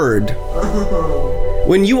Word.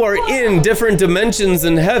 When you are in different dimensions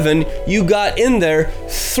in heaven, you got in there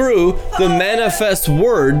through the manifest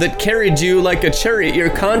Word that carried you like a chariot. Your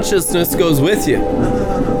consciousness goes with you.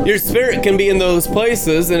 Your spirit can be in those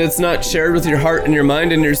places and it's not shared with your heart and your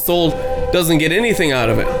mind, and your soul doesn't get anything out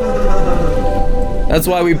of it. That's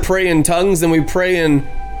why we pray in tongues and we pray in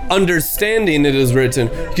understanding, it is written,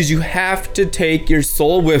 because you have to take your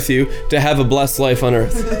soul with you to have a blessed life on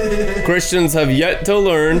earth. Christians have yet to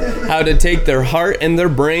learn how to take their heart and their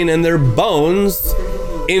brain and their bones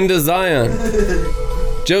into Zion.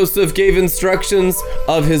 Joseph gave instructions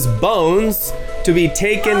of his bones to be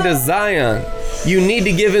taken to Zion. You need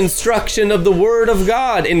to give instruction of the Word of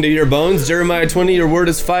God into your bones. Jeremiah 20, your word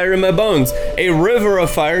is fire in my bones. A river of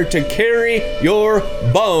fire to carry your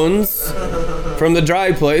bones from the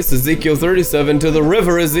dry place, Ezekiel 37, to the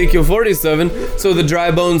river, Ezekiel 47, so the dry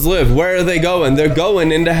bones live. Where are they going? They're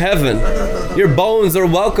going into heaven. Your bones are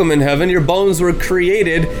welcome in heaven. Your bones were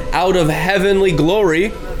created out of heavenly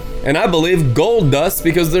glory. And I believe gold dust,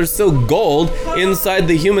 because there's still gold inside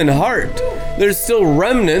the human heart. There's still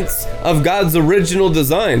remnants of God's original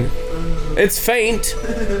design. It's faint,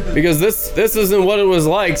 because this isn't what it was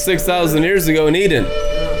like 6,000 years ago in Eden.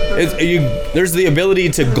 There's the ability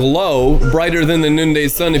to glow brighter than the noonday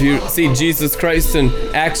sun. If you see Jesus Christ in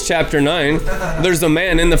Acts chapter 9, there's a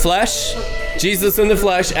man in the flesh, Jesus in the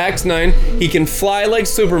flesh, Acts 9, he can fly like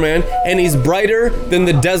Superman, and he's brighter than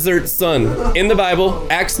the desert sun. In the Bible,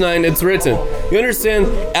 Acts 9, it's written. You understand?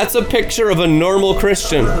 That's a picture of a normal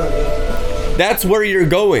Christian. That's where you're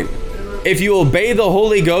going. If you obey the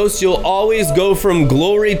Holy Ghost, you'll always go from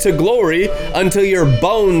glory to glory until your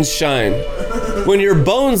bones shine. When your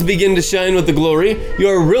bones begin to shine with the glory,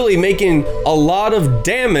 you're really making a lot of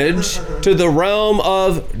damage to the realm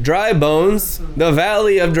of dry bones, the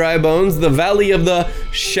valley of dry bones, the valley of the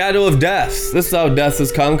shadow of death. This is how death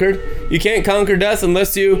is conquered. You can't conquer death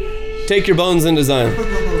unless you take your bones into Zion.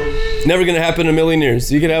 Never going to happen in a million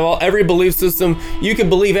years. You could have every belief system. You could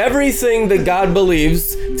believe everything that God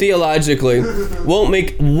believes theologically. Won't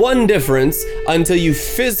make one difference until you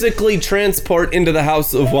physically transport into the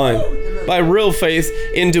house of wine. By real faith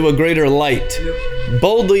into a greater light.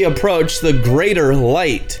 Boldly approach the greater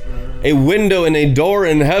light. A window and a door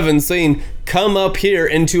in heaven saying, come up here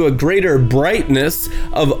into a greater brightness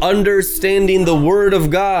of understanding the Word of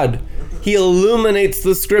God. He illuminates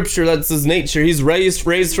the scripture. That's his nature. He's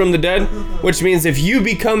raised from the dead, which means if you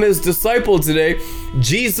become his disciple today,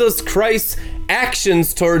 Jesus Christ's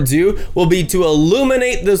actions towards you will be to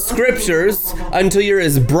illuminate the scriptures until you're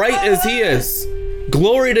as bright as he is.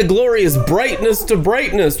 Glory to glory is brightness to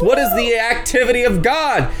brightness. What is the activity of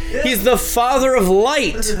God? He's the Father of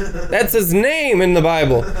light. That's his name in the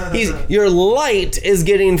Bible. Your light is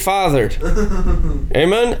getting fathered.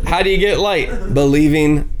 Amen? How do you get light?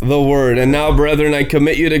 Believing the word. And now, brethren, I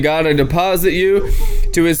commit you to God. I deposit you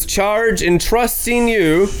to his charge, entrusting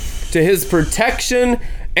you to his protection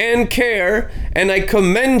and care. And I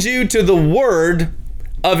commend you to the word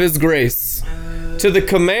of his grace, to the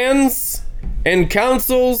commands and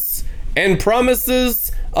counsels and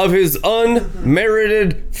promises of his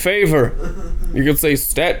unmerited favor. You could say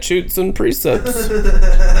statutes and precepts.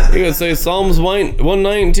 You could say Psalms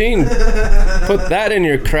 119. Put that in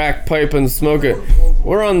your crack pipe and smoke it.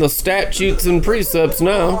 We're on the statutes and precepts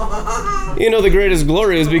now. You know, the greatest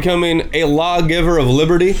glory is becoming a lawgiver of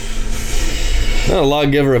liberty. Not a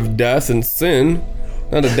lawgiver of death and sin.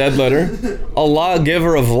 Not a dead letter. A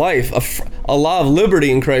lawgiver of life. A law of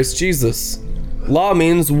liberty in Christ Jesus. Law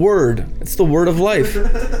means word. It's the word of life.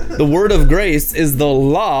 The word of grace is the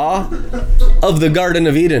law of the Garden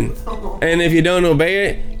of Eden. And if you don't obey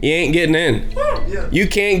it, you ain't getting in. You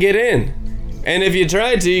can't get in. And if you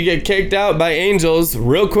try to, you get kicked out by angels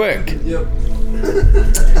real quick.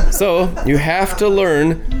 So you have to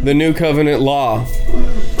learn the new covenant law.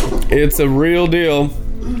 It's a real deal.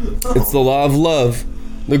 It's the law of love.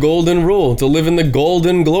 The golden rule, to live in the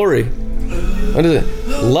golden glory. What is it?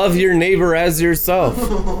 Love your neighbor as yourself.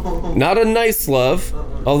 Not a nice love,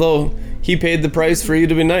 although he paid the price for you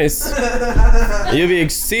to be nice. You'll be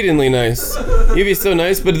exceedingly nice. You'll be so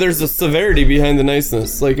nice, but there's a severity behind the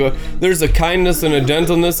niceness. Like there's a kindness and a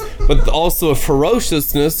gentleness, but also a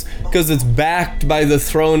ferociousness, because it's backed by the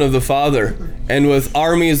throne of the Father and with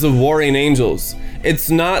armies of warring angels.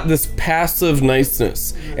 It's not this passive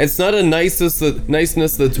niceness. It's not a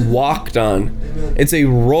niceness that's walked on. It's a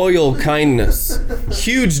royal kindness.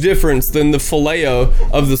 Huge difference than the phileo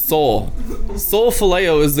of the soul. Soul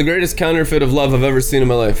phileo is the greatest counterfeit of love I've ever seen in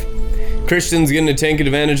my life. Christians getting taken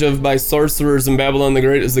advantage of by sorcerers in Babylon the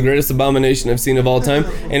Great is the greatest abomination I've seen of all time,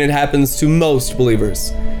 and it happens to most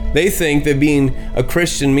believers. They think that being a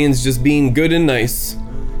Christian means just being good and nice.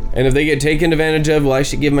 And if they get taken advantage of, well, I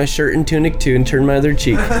should give my shirt and tunic too and turn my other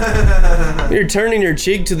cheek. You're turning your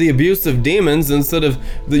cheek to the abuse of demons instead of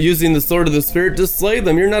using the sword of the Spirit to slay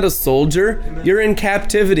them. You're not a soldier. You're in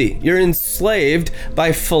captivity. You're enslaved by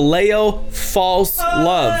phileo, false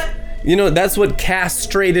love. You know, that's what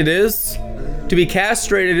castrated is. To be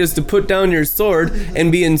castrated is to put down your sword and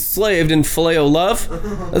be enslaved in phileo love.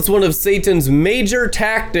 That's one of Satan's major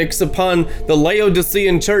tactics upon the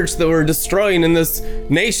Laodicean church that we're destroying in this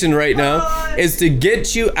nation right now, is to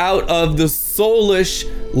get you out of the soulish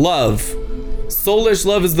love. Soulish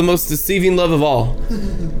love is the most deceiving love of all.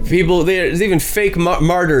 People, there's even fake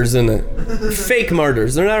martyrs in it. Fake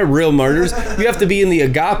martyrs. They're not real martyrs. You have to be in the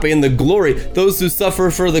agape, in the glory. Those who suffer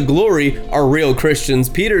for the glory are real Christians.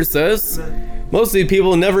 Peter says, most of these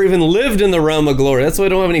people never even lived in the realm of glory. That's why I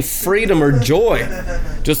don't have any freedom or joy.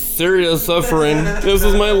 Just serious suffering. This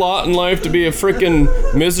is my lot in life, to be a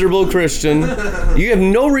freaking miserable Christian. You have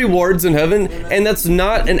no rewards in heaven, and that's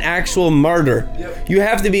not an actual martyr. You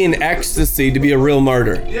have to be in ecstasy to be a real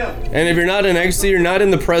martyr. And if you're not in ecstasy, you're not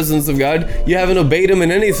in the presence of God. You haven't obeyed him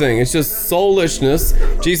in anything. It's just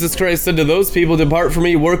soulishness. Jesus Christ said to those people, "Depart from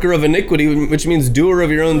me, worker of iniquity," which means doer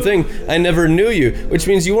of your own thing. I never knew you, which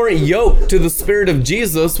means you weren't yoked to the Spirit of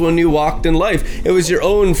Jesus when you walked in life. It was your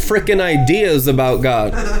own frickin' ideas about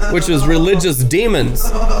God, which was religious demons.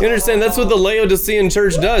 You understand? That's what the Laodicean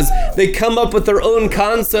church does. They come up with their own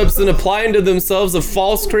concepts and apply into themselves a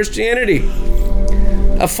false Christianity,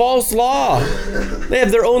 a false law. They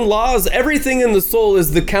have their own laws. Everything in the soul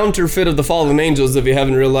is the counterfeit of the fallen angels, if you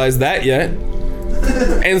haven't realized that yet.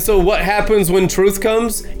 And so what happens when truth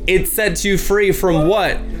comes? It sets you free from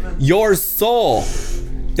what? Your soul.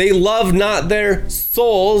 They love not their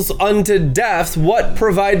souls unto death. What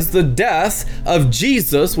provides the death of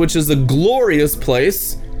Jesus, which is a glorious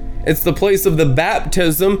place? It's the place of the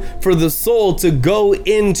baptism for the soul to go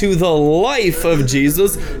into the life of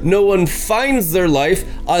Jesus. No one finds their life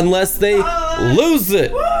unless they lose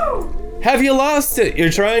it. Have you lost it? You're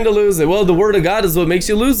trying to lose it. Well, the Word of God is what makes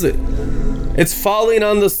you lose it. It's falling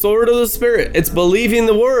on the sword of the Spirit. It's believing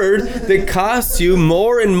the Word that costs you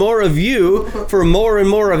more and more of you for more and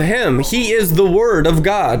more of Him. He is the Word of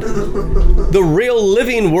God. The real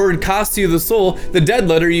living Word costs you the soul. The dead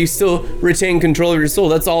letter, you still retain control of your soul.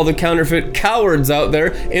 That's all the counterfeit cowards out there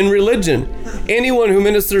in religion. Anyone who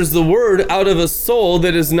ministers the Word out of a soul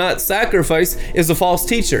that is not sacrificed is a false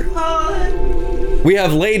teacher. We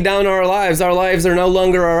have laid down our lives. Our lives are no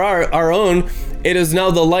longer our own. It is now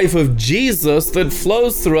the life of Jesus that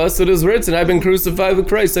flows through us. It is written, I've been crucified with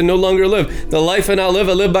Christ. I no longer live. The life I now live,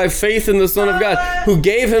 I live by faith in the Son of God, who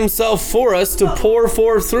gave himself for us to pour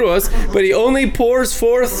forth through us. But he only pours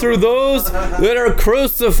forth through those that are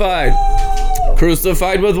crucified.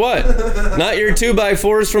 Crucified with what? Not your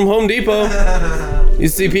 2x4s from Home Depot. You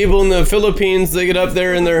see people in the Philippines, they get up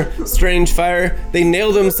there in their strange fire. They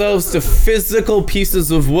nail themselves to physical pieces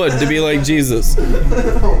of wood to be like Jesus.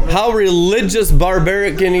 How religious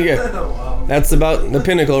barbaric can you get? That's about the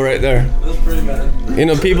pinnacle right there. That's pretty bad. You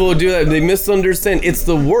know, people who do that, they misunderstand. It's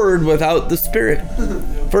the word without the spirit.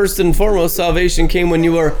 First and foremost, salvation came when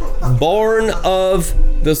you are born of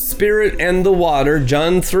the spirit and the water.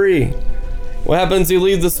 John 3. What happens if you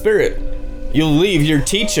leave the spirit? You leave your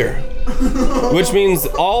teacher. Which means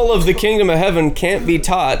all of the kingdom of heaven can't be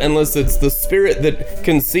taught unless it's the spirit that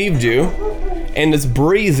conceived you and it's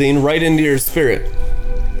breathing right into your spirit.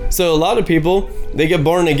 So a lot of people, they get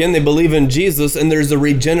born again, they believe in Jesus, and there's a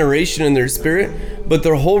regeneration in their spirit, but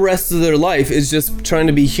their whole rest of their life is just trying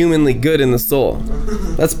to be humanly good in the soul.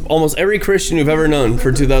 That's almost every Christian you've ever known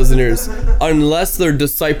for 2,000 years, unless they're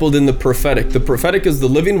discipled in the prophetic. The prophetic is the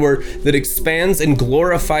living word that expands and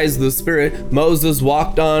glorifies the spirit. Moses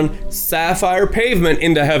walked on sapphire pavement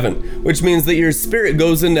into heaven, which means that your spirit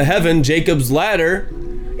goes into heaven, Jacob's ladder.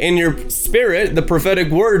 In your spirit, the prophetic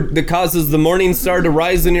word that causes the morning star to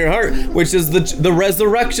rise in your heart, which is the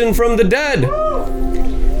resurrection from the dead.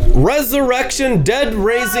 Resurrection, dead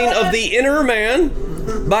raising of the inner man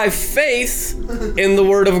by faith in the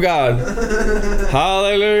word of God.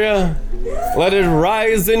 Hallelujah. Let it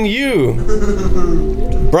rise in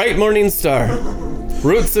you. Bright morning star.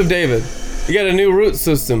 Roots of David. You got a new root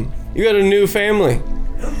system. You got a new family.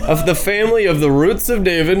 Of the family of the roots of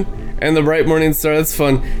David and the bright morning star. That's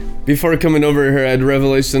fun. Before coming over here, I had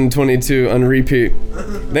Revelation 22 on repeat.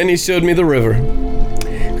 Then he showed me the river,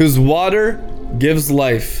 whose water gives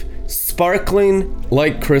life, sparkling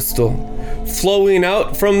like crystal, flowing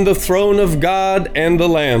out from the throne of God and the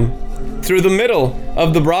Lamb. Through the middle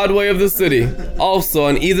of the Broadway of the city, also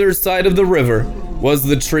on either side of the river, was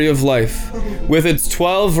the tree of life, with its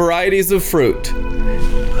 12 varieties of fruit.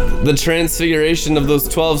 The transfiguration of those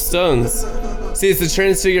 12 stones. See, it's the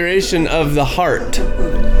transfiguration of the heart.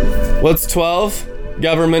 What's 12?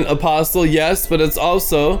 Government apostle, yes, but it's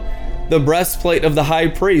also the breastplate of the high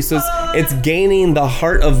priest. It's gaining the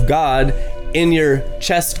heart of God in your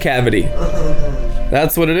chest cavity.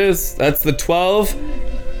 That's what it is. That's the 12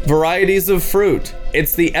 varieties of fruit.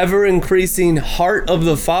 It's the ever-increasing heart of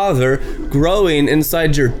the Father growing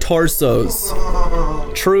inside your torsos.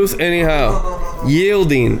 Truth anyhow.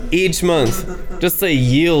 Yielding each month. Just say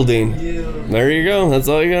yielding. There you go. That's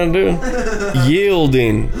all you gotta do.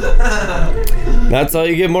 Yielding. That's how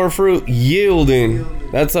you get more fruit. Yielding.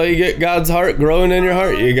 That's how you get God's heart growing in your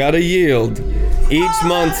heart. You gotta yield each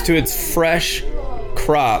month to its fresh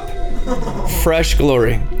crop, fresh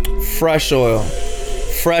glory, fresh oil,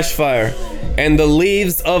 fresh fire. And the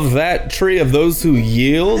leaves of that tree of those who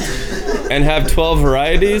yield and have 12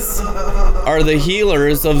 varieties are the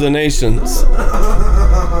healers of the nations.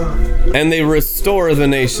 And they restore the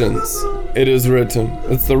nations. It is written.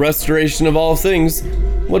 It's the restoration of all things.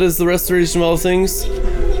 What is the restoration of all things?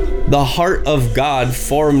 The heart of God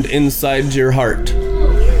formed inside your heart.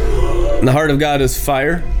 And the heart of God is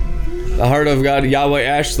fire. The heart of God, Yahweh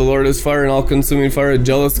Ash, the Lord is fire, and all-consuming fire, a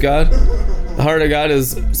jealous God. The heart of God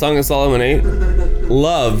is Song of Solomon 8.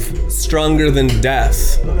 Love, stronger than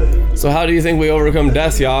death. So how do you think we overcome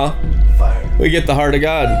death, y'all? Fire. We get the heart of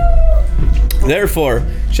God. Therefore,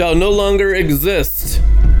 shall no longer exist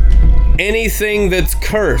anything that's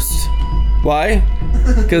cursed. Why?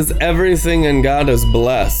 Because everything in God is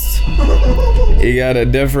blessed. You got a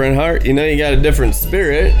different heart. You know, you got a different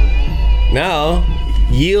spirit. Now,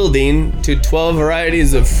 yielding to 12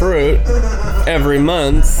 varieties of fruit every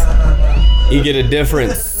month, you get a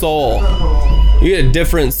different soul. You get a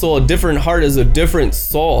different soul. A different heart is a different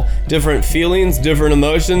soul. Different feelings, different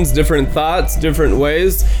emotions, different thoughts, different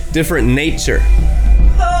ways, different nature.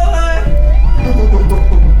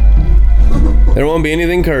 There won't be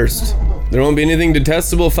anything cursed. There won't be anything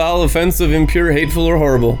detestable, foul, offensive, impure, hateful, or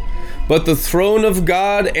horrible. But the throne of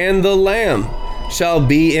God and the Lamb shall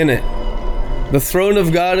be in it. The throne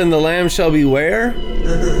of God and the Lamb shall be where?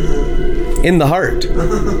 In the heart.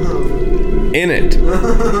 In it.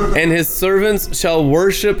 And his servants shall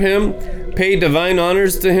worship him, pay divine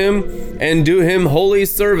honors to him, and do him holy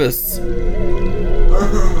service.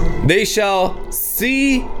 They shall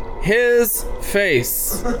see his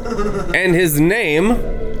face, and his name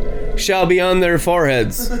shall be on their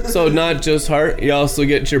foreheads. So not just heart, you also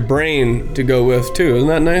get your brain to go with too. Isn't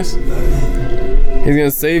that nice? He's going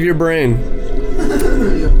to save your brain.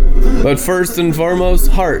 But first and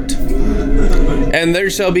foremost, heart. And there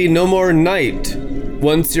shall be no more night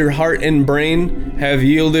once your heart and brain have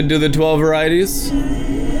yielded to the 12 varieties.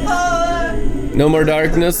 No more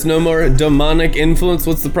darkness, no more demonic influence.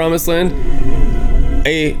 What's the promised land?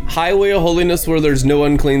 A highway of holiness where there's no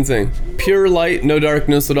unclean thing. Pure light, no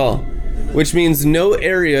darkness at all. Which means no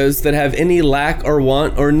areas that have any lack or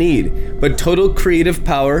want or need, but total creative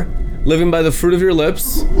power, living by the fruit of your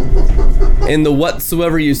lips, and the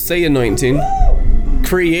whatsoever you say anointing,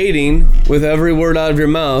 creating with every word out of your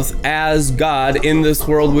mouth as God. In this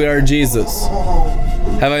world we are Jesus.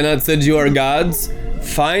 Have I not said you are gods?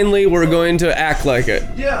 Finally, we're going to act like it.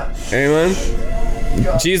 Yeah. Amen.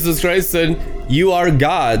 Jesus Christ said, you are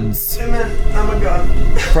gods. Amen. I'm a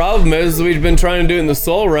god. Problem is, we've been trying to do it in the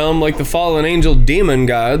soul realm like the fallen angel demon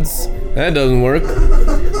gods. That doesn't work.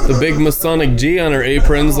 The big Masonic G on our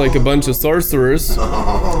aprons like a bunch of sorcerers.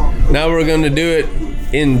 Now we're going to do it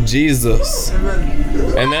in Jesus.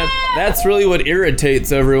 And that's really what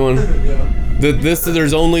irritates everyone. That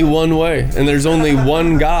there's only one way, and there's only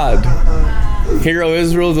one God. Hear, O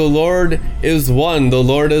Israel, the Lord is one, the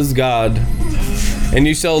Lord is God. And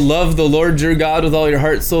you shall love the Lord your God with all your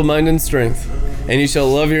heart, soul, mind, and strength. And you shall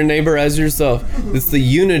love your neighbor as yourself. It's the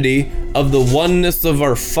unity of the oneness of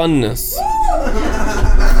our funness.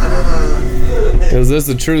 Is this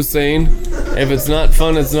a true saying? If it's not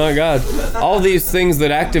fun, it's not God. All these things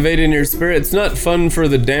that activate in your spirit, it's not fun for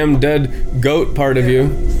the damn dead goat part of you.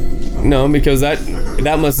 No, because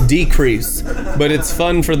that must decrease. But it's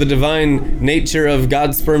fun for the divine nature of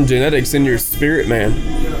God's sperm genetics in your spirit, man.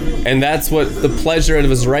 And that's what the pleasure of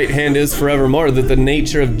his right hand is forevermore, that the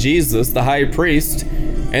nature of Jesus, the high priest,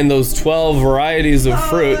 and those 12 varieties of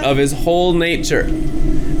fruit of his whole nature.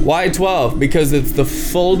 Why 12? Because it's the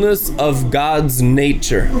fullness of God's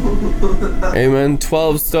nature. Amen.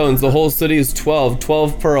 12 stones. The whole city is 12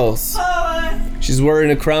 pearls. She's wearing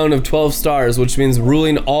a crown of 12 stars, which means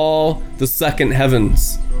ruling all the second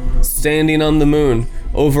heavens, standing on the moon,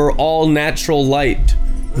 over all natural light,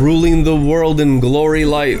 ruling the world in glory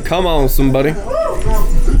light. Come on, somebody.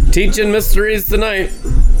 Teaching mysteries tonight,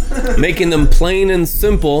 making them plain and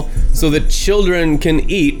simple so that children can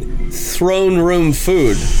eat throne room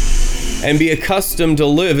food and be accustomed to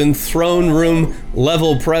live in throne room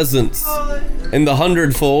level presence in the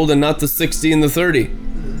 100-fold and not the 60 and the 30.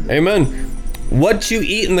 Amen. What you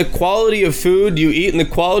eat and the quality of food you eat and the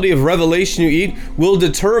quality of revelation you eat will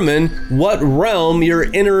determine what realm your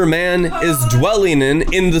inner man is dwelling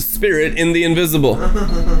in the spirit, in the invisible.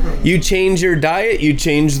 You change your diet, you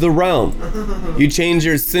change the realm. You change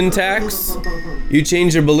your syntax, you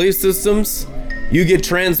change your belief systems, you get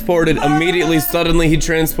transported immediately. Suddenly he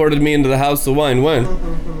transported me into the house of wine.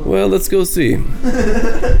 When? Well, let's go see.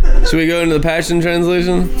 Should we go into the Passion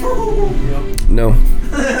Translation? No.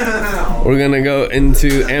 We're going to go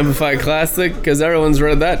into Amplified Classic because everyone's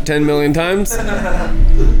read that 10 million times.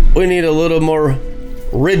 We need a little more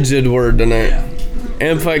rigid word tonight.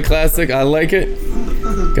 Amplified Classic, I like it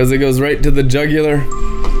because it goes right to the jugular.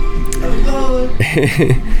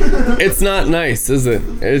 It's not nice, is it?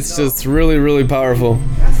 It's just really, really powerful.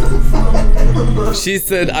 She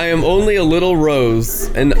said, I am only a little rose,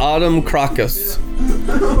 an autumn crocus.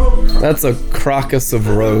 That's a crocus of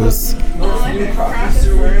rose.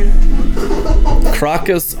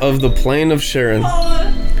 Crocus of the plain of Sharon,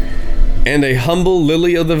 and a humble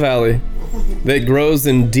lily of the valley that grows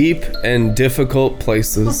in deep and difficult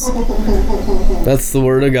places. That's the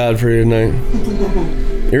word of God for you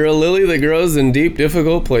tonight. You're a lily that grows in deep,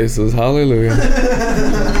 difficult places. Hallelujah.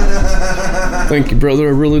 Thank you, brother.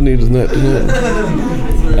 I really needed that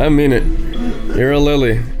tonight. I mean it. You're a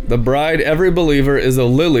lily. The bride, every believer, is a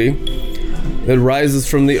lily that rises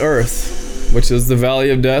from the earth, which is the valley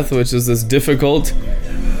of death, which is as difficult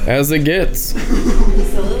as it gets.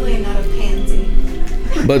 It's a lily, not a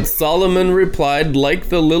pansy. But Solomon replied, like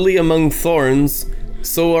the lily among thorns,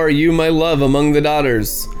 so are you, my love, among the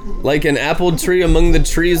daughters. Like an apple tree among the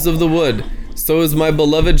trees of the wood, so is my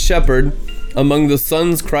beloved shepherd among the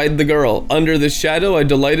sons, cried the girl. Under the shadow I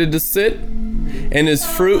delighted to sit, and his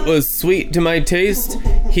fruit was sweet to my taste.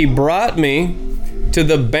 He brought me to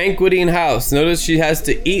the banqueting house. Notice she has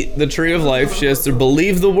to eat the tree of life. She has to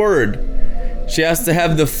believe the word. She has to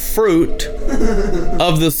have the fruit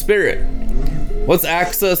of the Spirit. What's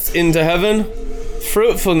access into heaven?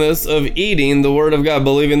 Fruitfulness of eating the word of God,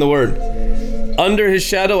 believing the word. Under his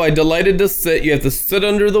shadow I delighted to sit. You have to sit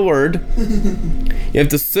under the word. You have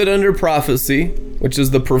to sit under prophecy, which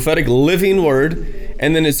is the prophetic living word.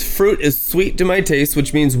 And then his fruit is sweet to my taste,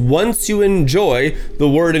 which means once you enjoy the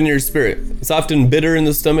word in your spirit, it's often bitter in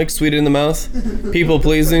the stomach, sweet in the mouth, people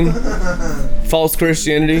pleasing, false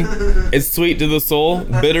Christianity. It's sweet to the soul,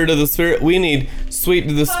 bitter to the spirit. We need sweet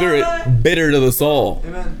to the spirit, bitter to the soul.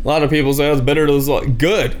 Amen. A lot of people say, oh, it's bitter to the soul.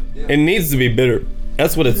 Good. It needs to be bitter.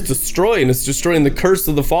 That's what it's destroying. It's destroying the curse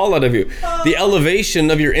of the fall out of you. The elevation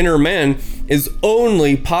of your inner man is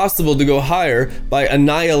only possible to go higher by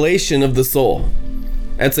annihilation of the soul.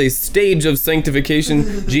 That's a stage of sanctification.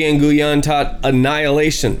 Jian Guyan taught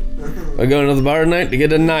annihilation. I go into the bar tonight to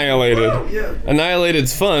get annihilated.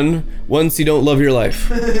 Annihilated's fun once you don't love your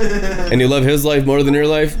life. And you love his life more than your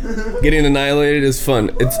life. Getting annihilated is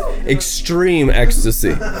fun. It's extreme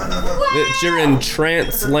ecstasy. That you're in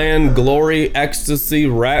trance land, glory, ecstasy,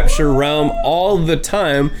 rapture realm all the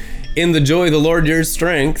time in the joy of the Lord your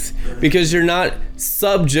strength, because you're not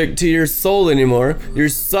subject to your soul anymore. You're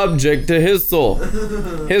subject to his soul.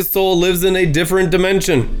 His soul lives in a different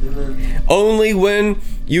dimension. Only when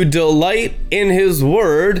you delight in his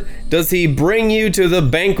word does he bring you to the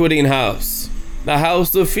banqueting house, the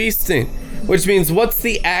house of feasting. Which means, what's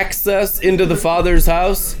the access into the Father's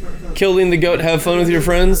house? Killing the goat, have fun with your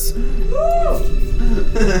friends.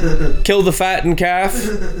 Kill the fattened calf.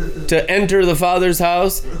 To enter the Father's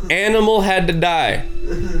house, animal had to die.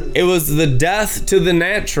 It was the death to the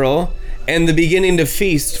natural and the beginning to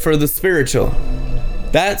feast for the spiritual.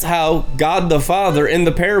 That's how God the Father in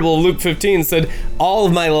the parable of Luke 15 said, all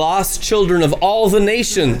of my lost children of all the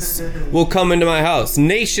nations will come into my house.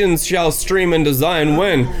 Nations shall stream into Zion.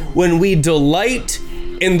 When? When we delight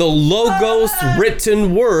in the Logos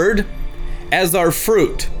written word as our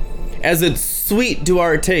fruit, as it's sweet to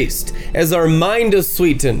our taste, as our mind is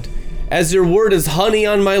sweetened, as your word is honey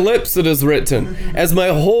on my lips, it is written, as my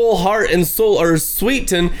whole heart and soul are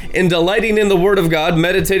sweetened in delighting in the word of God,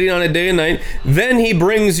 meditating on it day and night, then he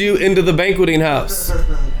brings you into the banqueting house.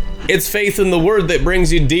 It's faith in the word that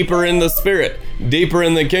brings you deeper in the spirit, deeper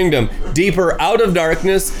in the kingdom, deeper out of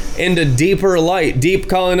darkness into deeper light, deep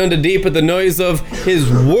calling unto deep at the noise of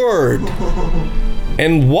his word.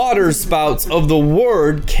 And water spouts of the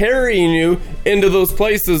word carrying you into those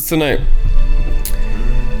places tonight.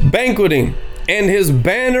 Banqueting, and his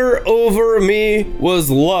banner over me was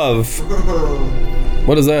love.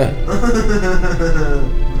 What is that?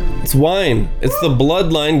 It's wine. It's the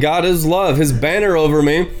bloodline. God is love. His banner over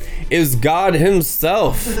me is God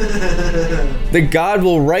himself. That God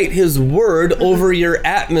will write his word over your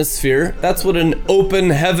atmosphere. That's what an open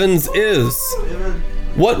heavens is.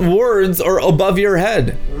 What words are above your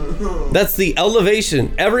head? That's the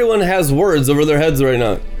elevation. Everyone has words over their heads right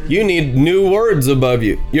now. You need new words above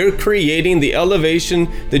you. You're creating the elevation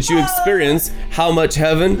that you experience. How much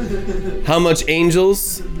heaven? How much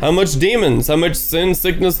angels? How much demons? How much sin,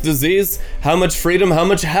 sickness, disease? How much freedom? How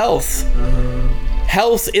much health?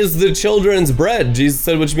 Health is the children's bread, Jesus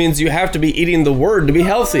said, which means you have to be eating the word to be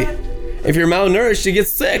healthy. If you're malnourished, you get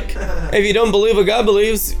sick. If you don't believe what God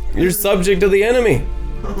believes, you're subject to the enemy.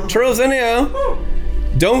 Truth anyhow.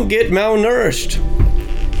 Don't get malnourished.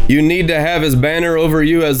 You need to have his banner over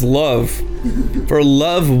you as love. For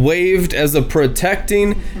love waved as a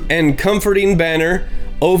protecting and comforting banner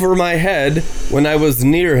over my head when I was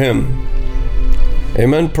near him.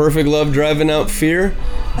 Amen. Perfect love driving out fear.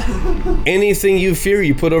 Anything you fear,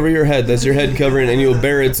 you put over your head. That's your head covering, and you'll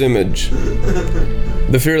bear its image.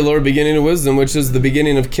 The fear of the Lord, beginning of wisdom, which is the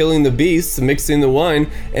beginning of killing the beasts, mixing the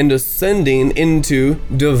wine, and ascending into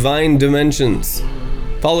divine dimensions.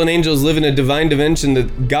 Fallen angels live in a divine dimension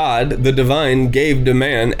that God, the divine, gave to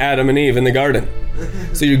man, Adam and Eve, in the garden.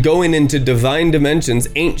 So you're going into divine dimensions,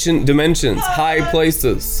 ancient dimensions, high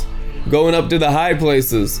places. Going up to the high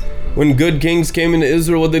places. When good kings came into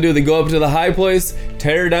Israel, what they do? They go up to the high place,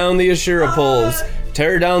 tear down the Asherah poles,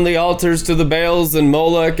 tear down the altars to the Baals and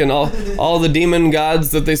Moloch and all the demon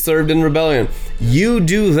gods that they served in rebellion. You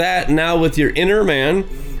do that now with your inner man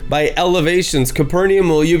by elevations. Capernaum,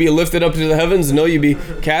 will you be lifted up to the heavens? No, you be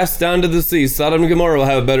cast down to the sea. Sodom and Gomorrah will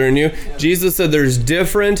have it better than you. Jesus said there's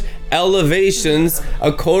different elevations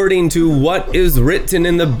according to what is written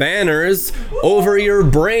in the banners over your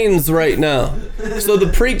brains right now. So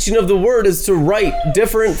the preaching of the word is to write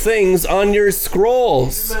different things on your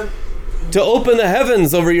scrolls. To open the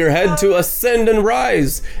heavens over your head, to ascend and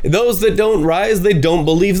rise. Those that don't rise, they don't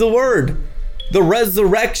believe the word. The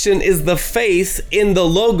resurrection is the faith in the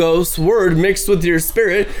Logos word mixed with your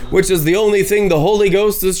spirit, which is the only thing the Holy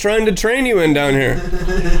Ghost is trying to train you in down here.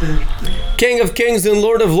 King of Kings and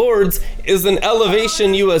Lord of Lords is an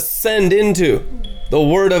elevation you ascend into. The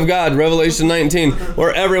Word of God, Revelation 19,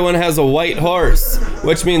 where everyone has a white horse,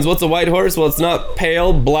 which means what's a white horse? Well, it's not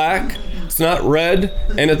pale black, not red,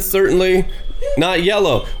 and it's certainly not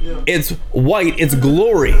yellow. It's white. It's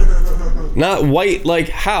glory. Not white like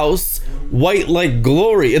house, white like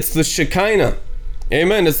glory. It's the Shekinah.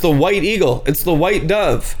 Amen. It's the white eagle. It's the white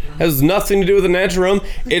dove. Has nothing to do with the natural realm.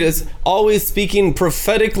 It is always speaking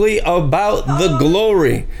prophetically about the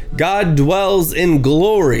glory. God dwells in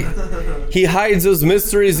glory. He hides his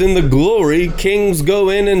mysteries in the glory. Kings go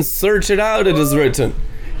in and search it out, it is written.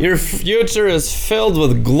 Your future is filled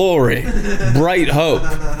with glory, bright hope,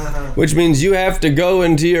 which means you have to go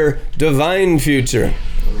into your divine future.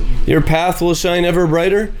 Your path will shine ever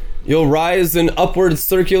brighter. You'll rise in upward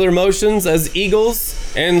circular motions as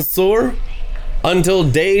eagles and soar until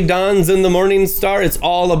day dawns in the morning star. It's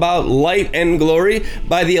all about light and glory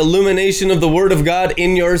by the illumination of the Word of God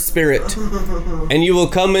in your spirit. And you will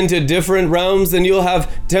come into different realms and you'll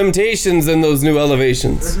have temptations in those new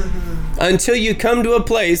elevations until you come to a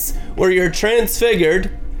place where you're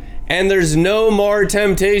transfigured and there's no more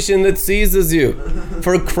temptation that seizes you.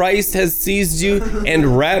 For Christ has seized you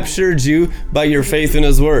and raptured you by your faith in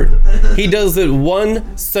his word. He does it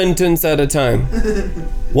one sentence at a time.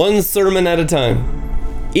 One sermon at a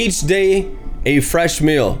time. Each day, a fresh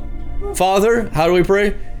meal. Father, how do we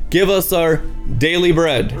pray? Give us our daily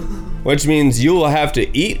bread. Which means you will have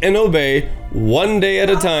to eat and obey one day at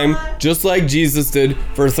a time, just like Jesus did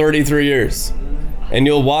for 33 years. And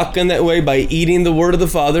you'll walk in that way by eating the word of the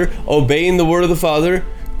Father, obeying the word of the Father,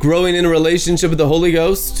 growing in a relationship with the Holy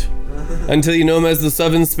Ghost until you know him as the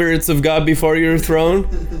seven spirits of God before your throne,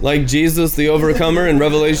 like Jesus the overcomer in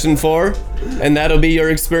Revelation 4. And that'll be your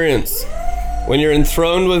experience. When you're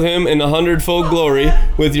enthroned with him in 100-fold glory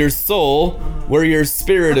with your soul where your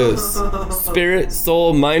spirit is. Spirit,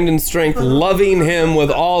 soul, mind, and strength, loving him with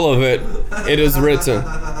all of it, it is written.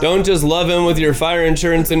 Don't just love him with your fire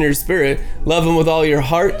insurance and your spirit. Love him with all your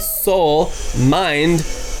heart, soul, mind,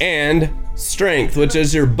 and strength, which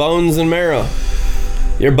is your bones and marrow.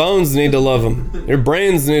 Your bones need to love him. Your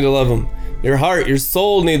brains need to love him. Your heart, your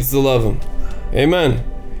soul needs to love him. Amen.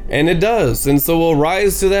 And it does. And so we'll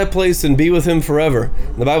rise to that place and be with him forever.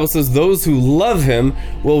 The Bible says those who love him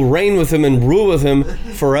will reign with him and rule with him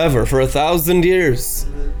forever, for 1,000 years,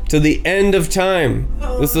 to the end of time.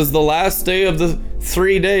 This is the last day of the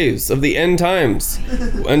 3 days of the end times,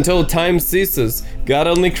 until time ceases. God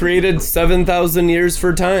only created 7,000 years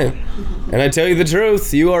for time. And I tell you the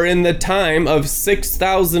truth, you are in the time of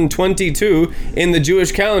 6022 in the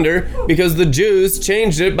Jewish calendar, because the Jews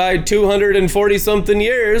changed it by 240 something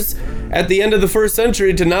years at the end of the first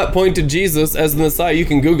century to not point to Jesus as the Messiah. You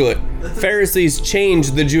can Google it. Pharisees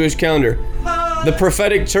changed the Jewish calendar. The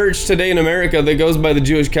prophetic church today in America that goes by the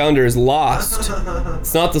Jewish calendar is lost.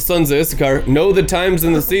 It's not the sons of Issachar. Know the times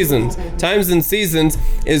and the seasons. Times and seasons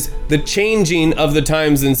is the changing of the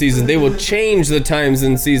times and seasons. They will change the times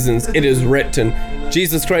and seasons. It is written.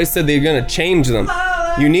 Jesus Christ said they're going to change them.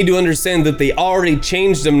 You need to understand that they already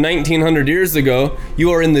changed them 1900 years ago. You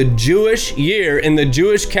are in the Jewish year, in the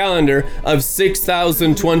Jewish calendar of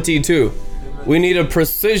 6022. We need a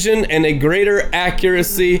precision and a greater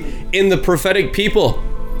accuracy in the prophetic people.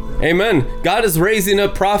 Amen. God is raising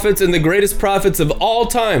up prophets, and the greatest prophets of all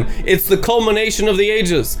time. It's the culmination of the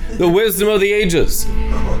ages, the wisdom of the ages.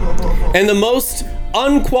 And the most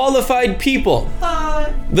unqualified people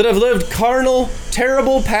that have lived carnal,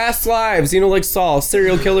 terrible past lives, like Saul,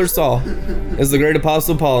 serial killer Saul, is the great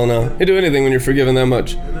apostle Paul now. You do anything when you're forgiven that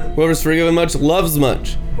much. Whoever's forgiven much loves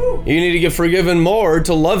much. You need to get forgiven more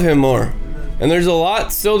to love him more. And there's a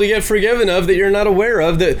lot still to get forgiven of that you're not aware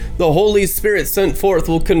of, that the Holy Spirit sent forth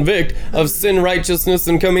will convict of sin, righteousness,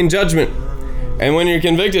 and coming judgment. And when you're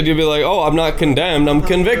convicted, you'll be like, oh, I'm not condemned, I'm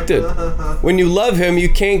convicted. When you love him, you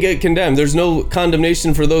can't get condemned. There's no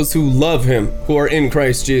condemnation for those who love him, who are in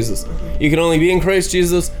Christ Jesus. You can only be in Christ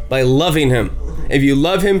Jesus by loving him. If you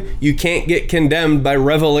love him, you can't get condemned by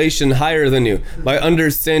revelation higher than you, by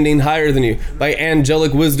understanding higher than you, by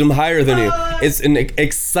angelic wisdom higher than you. It's an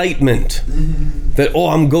excitement that,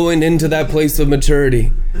 I'm going into that place of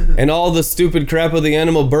maturity. And all the stupid crap of the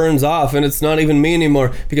animal burns off, and it's not even me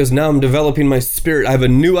anymore, because now I'm developing my spirit. I have a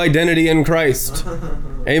new identity in Christ.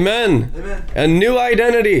 Amen. A new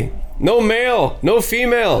identity. No male, no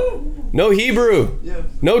female, no Hebrew,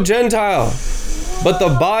 no Gentile, but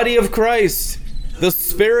the body of Christ. The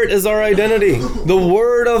Spirit is our identity. The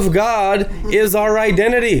Word of God is our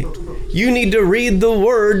identity. You need to read the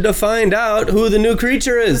Word to find out who the new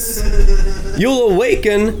creature is. You'll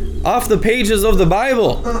awaken off the pages of the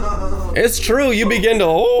Bible. It's true. You begin to,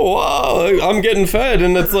 wow, I'm getting fed.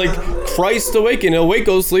 And it's like Christ awaken. Awake,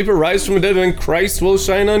 O sleeper, rise from the dead, and Christ will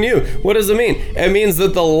shine on you. What does it mean? It means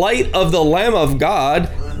that the light of the Lamb of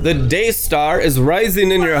God The day star is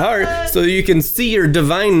rising in your heart so you can see your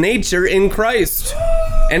divine nature in Christ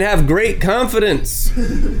and have great confidence.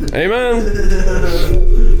 Amen.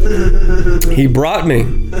 He brought me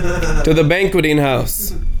to the banqueting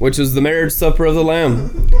house, which is the marriage supper of the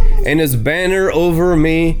Lamb, and his banner over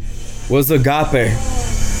me was agape.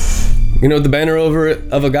 You know what the banner over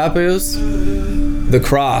of agape is? The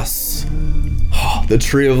cross. Oh, the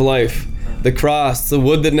tree of life. The cross, the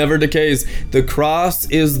wood that never decays. The cross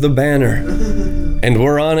is the banner, and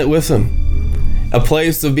we're on it with him. A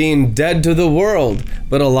place of being dead to the world,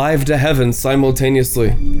 but alive to heaven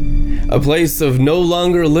simultaneously. A place of no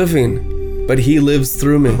longer living, but he lives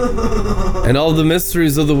through me. And all the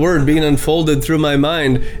mysteries of the word being unfolded through my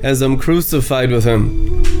mind as I'm crucified with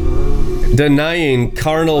him. Denying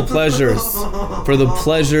carnal pleasures for the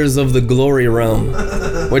pleasures of the glory realm,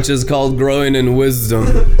 which is called growing in wisdom.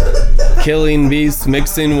 Killing beasts,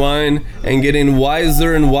 mixing wine, and getting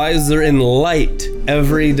wiser and wiser in light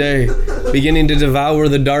every day. Beginning to devour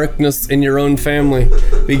the darkness in your own family.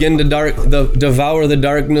 Begin to devour the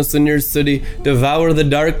darkness in your city. Devour the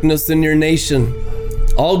darkness in your nation.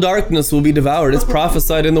 All darkness will be devoured. It's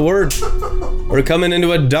prophesied in the Word. We're coming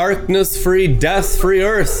into a darkness-free, death-free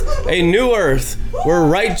earth. A new earth where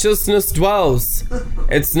righteousness dwells.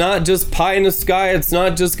 It's not just pie in the sky. It's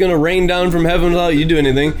not just going to rain down from heaven without you do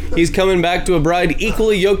anything. He's coming back to a bride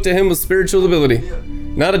equally yoked to him with spiritual ability.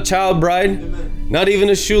 Not a child bride. Not even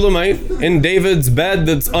a Shulamite in David's bed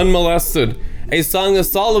that's unmolested. A Song of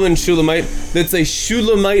Solomon Shulamite that's a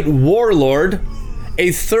Shulamite warlord. A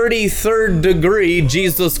 33rd degree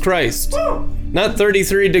Jesus Christ. Not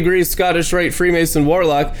 33 degrees Scottish Rite Freemason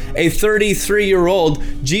Warlock. A 33-year-old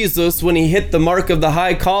Jesus when he hit the mark of the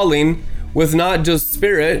high calling with not just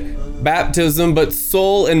spirit, baptism, but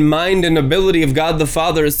soul and mind and ability of God the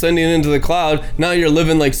Father ascending into the cloud. Now you're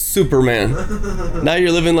living like Superman. Now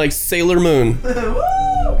you're living like Sailor Moon.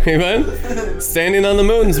 Amen? Standing on the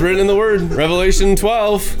moon is written in the Word. Revelation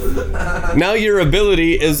 12. Now your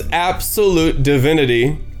ability is absolute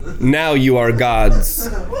divinity. Now you are God's.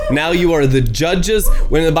 Now you are the judges.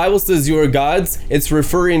 When the Bible says you are God's, it's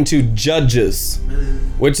referring to judges,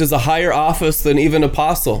 which is a higher office than even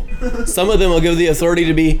apostle. Some of them will give the authority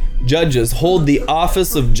to be judges, hold the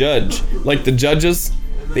office of judge, like the judges.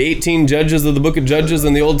 The 18 judges of the book of Judges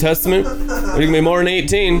in the Old Testament. There's going to be more than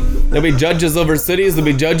 18. There'll be judges over cities. There'll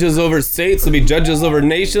be judges over states. There'll be judges over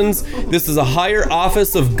nations. This is a higher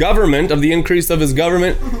office of government, of the increase of his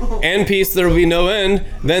government and peace. There will be no end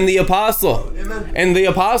than the apostle. And the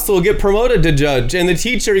apostle will get promoted to judge. And the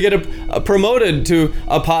teacher will get promoted to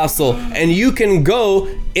apostle. And you can go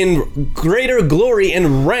in greater glory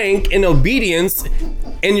and rank and obedience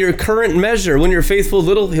in your current measure. When you're faithful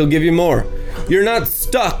little, he'll give you more. You're not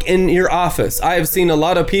stuck in your office. I have seen a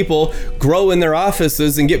lot of people grow in their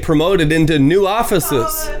offices and get promoted into new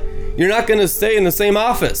offices. You're not going to stay in the same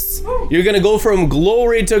office. You're going to go from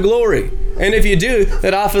glory to glory. And if you do,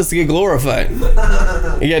 that office will get glorified.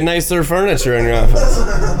 You get nicer furniture in your office.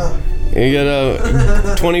 You get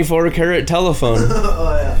a 24-karat telephone.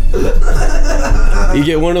 You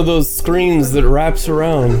get one of those screens that wraps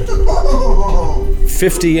around.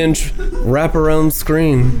 50-inch wraparound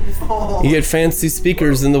screen. You get fancy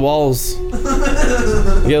speakers in the walls. You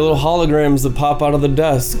get little holograms that pop out of the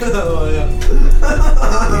desk.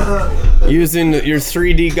 Using your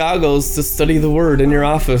 3D goggles to study the Word in your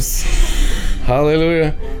office.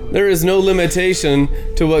 Hallelujah. There is no limitation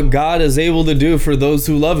to what God is able to do for those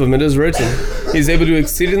who love Him. It is written. He's able to do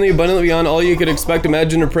exceedingly abundantly beyond all you could expect,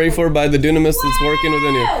 imagine, or pray for by the dunamis that's working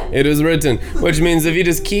within you. It is written. Which means if you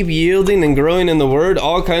just keep yielding and growing in the Word,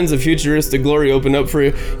 all kinds of futuristic glory open up for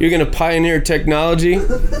you. You're going to pioneer technology.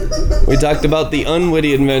 We talked about the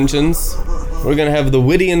unwitty inventions. We're going to have the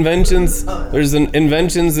witty inventions. There's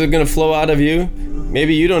inventions that are going to flow out of you.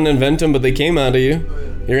 Maybe you don't invent them, but they came out of you.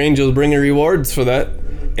 Your angels bring you rewards for that.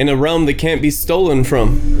 In a realm that can't be stolen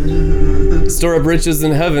from. Store up riches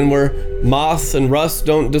in heaven where moth and rust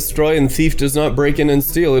don't destroy and thief does not break in and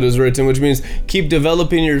steal, it is written, which means keep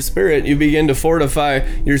developing your spirit. You begin to fortify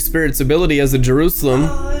your spirit's ability as a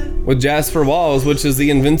Jerusalem with jasper walls, which is the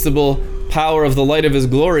invincible power of the light of His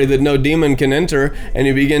glory that no demon can enter, and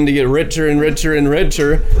you begin to get richer and richer and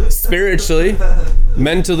richer spiritually,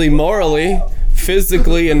 mentally, morally,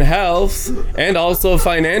 physically, in health, and also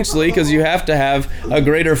financially, because you have to have a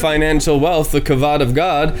greater financial wealth, the kavod of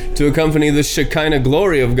God, to accompany the Shekinah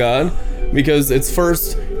glory of God, because it's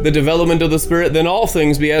first the development of the Spirit, then all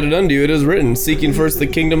things be added unto you. It is written, seeking first the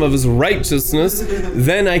kingdom of His righteousness,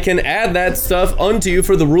 then I can add that stuff unto you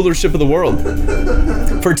for the rulership of the world,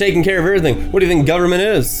 for taking care of everything. What do you think government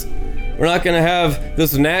is? We're not going to have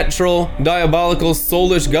this natural, diabolical,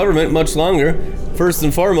 soulish government much longer. First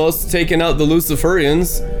and foremost, taking out the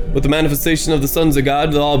Luciferians with the manifestation of the sons of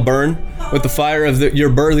God. They'll all burn with the fire of your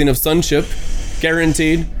birthing of sonship.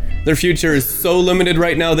 Guaranteed. Their future is so limited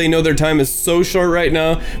right now. They know their time is so short right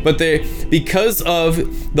now. But because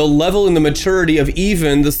of the level and the maturity of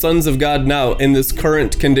even the sons of God now in this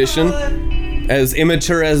current condition, as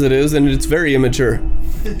immature as it is, and it's very immature,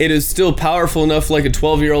 it is still powerful enough like a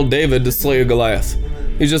 12-year-old David to slay a Goliath.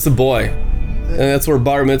 He's just a boy. And that's where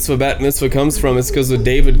bar mitzvah, bat mitzvah comes from. It's because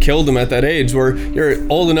David killed him at that age, where you're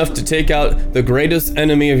old enough to take out the greatest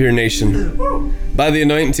enemy of your nation. By the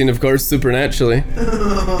anointing, of course, supernaturally.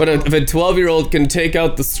 But if a 12-year-old can take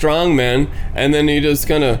out the strong man, and then you just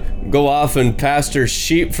kind of go off and pasture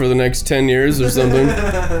sheep for the next 10 years or something,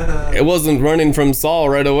 it wasn't running from Saul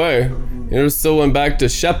right away. He still went back to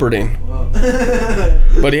shepherding.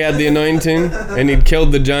 But he had the anointing, and he'd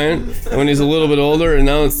killed the giant. And when he's a little bit older, and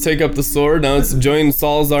now it's take up the sword, now it's join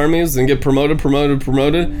Saul's armies and get promoted,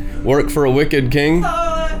 work for a wicked king.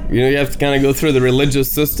 You know, you have to kind of go through the religious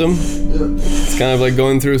system. It's kind of like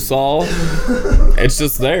going through Saul. It's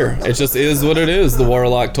just there. It just is what it is, the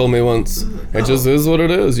warlock told me once. It just is what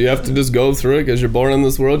it is. You have to just go through it because you're born in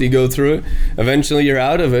this world. You go through it. Eventually you're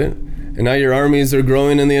out of it. And now your armies are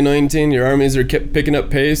growing in the anointing. Your armies are picking up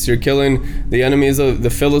pace. You're killing the enemies of the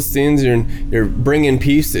Philistines. You're bringing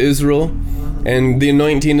peace to Israel. And the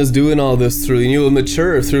anointing is doing all this through. And you will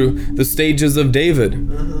mature through the stages of David.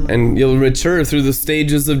 And you'll mature through the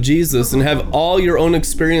stages of Jesus and have all your own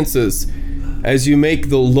experiences as you make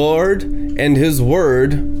the Lord and His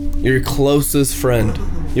Word your closest friend,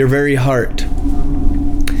 your very heart.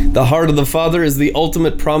 The heart of the Father is the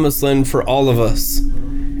ultimate promised land for all of us.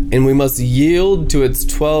 And we must yield to its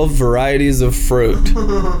 12 varieties of fruit.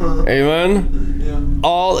 Amen? Yeah.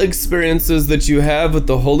 All experiences that you have with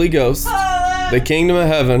the Holy Ghost, the kingdom of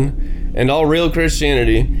heaven, and all real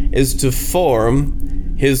Christianity is to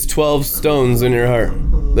form His 12 stones in your heart.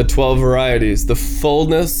 The 12 varieties, the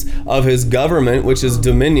fullness of His government, which is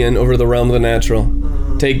dominion over the realm of the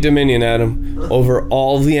natural. Take dominion, Adam, over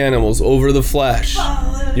all the animals, over the flesh.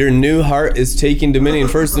 Your new heart is taking dominion.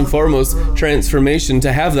 First and foremost, transformation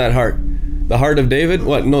to have that heart. The heart of David?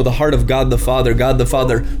 What? No, the heart of God the Father. God the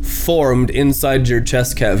Father formed inside your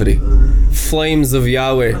chest cavity. Flames of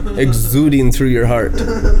Yahweh exuding through your heart.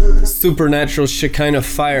 Supernatural Shekinah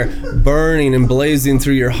fire burning and blazing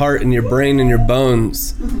through your heart and your brain and your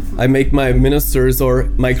bones. I make my ministers or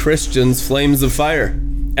my Christians flames of fire.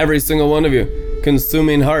 Every single one of you.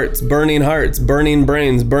 Consuming hearts, burning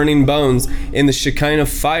brains, burning bones in the Shekinah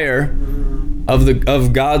fire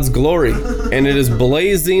of God's glory. And it is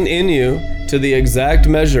blazing in you to the exact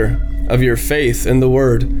measure of your faith in the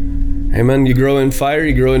Word. Amen. You grow in fire,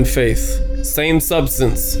 you grow in faith. Same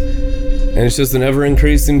substance. And it's just an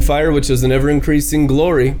ever-increasing fire, which is an ever-increasing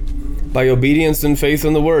glory by obedience and faith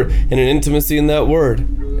in the Word and an intimacy in that Word.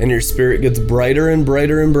 And your spirit gets brighter and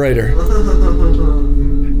brighter and brighter.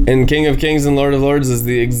 And King of Kings and Lord of Lords is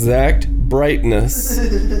the exact brightness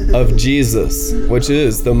of Jesus, which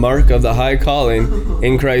is the mark of the high calling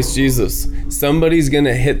in Christ Jesus. Somebody's going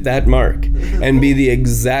to hit that mark and be the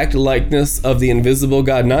exact likeness of the invisible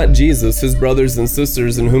God, not Jesus, His brothers and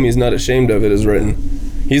sisters in whom He's not ashamed of, it is written.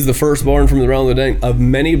 He's the firstborn from the realm of the dead, of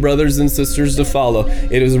many brothers and sisters to follow.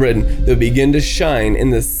 It is written, they'll begin to shine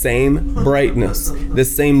in the same brightness, the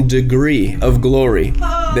same degree of glory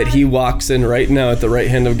that He walks in right now at the right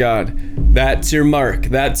hand of God. That's your mark.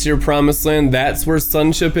 That's your promised land. That's where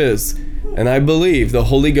sonship is. And I believe the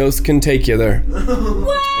Holy Ghost can take you there.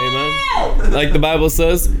 Amen. Like the Bible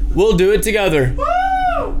says, we'll do it together.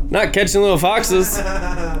 Not catching little foxes.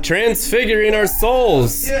 Transfiguring our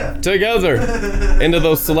souls together into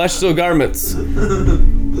those celestial garments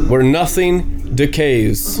where nothing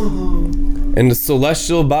decays. And the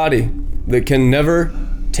celestial body that can never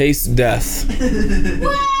taste death.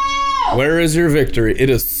 Where is your victory? It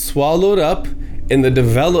is swallowed up in the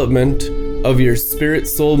development of your spirit,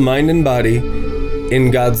 soul, mind, and body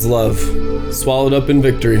in God's love. Swallowed up in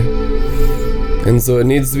victory. And so it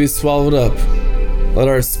needs to be swallowed up. Let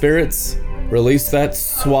our spirits release that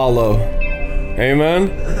swallow. Amen?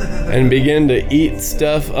 And begin to eat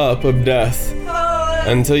stuff up of death.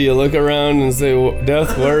 Until you look around and say,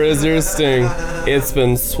 death, where is your sting? It's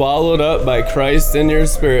been swallowed up by Christ in your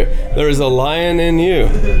spirit. There is a lion in you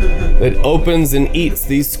that opens and eats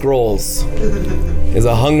these scrolls. It's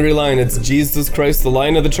a hungry lion. It's Jesus Christ, the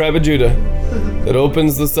Lion of the tribe of Judah, that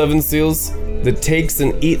opens the 7 seals, that takes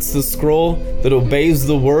and eats the scroll, that obeys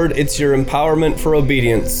the word. It's your empowerment for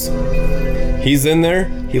obedience. He's in there.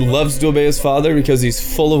 He loves to obey his Father because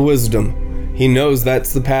he's full of wisdom. He knows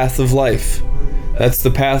that's the path of life. That's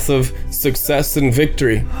the path of success and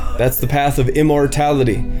victory. That's the path of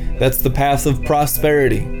immortality. That's the path of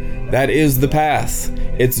prosperity. That is the path.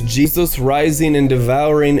 It's Jesus rising and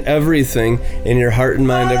devouring everything in your heart and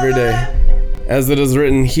mind every day. As it is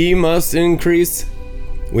written, He must increase,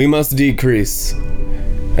 we must decrease.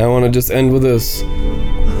 And I want to just end with this.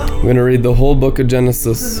 I'm going to read the whole book of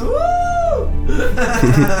Genesis.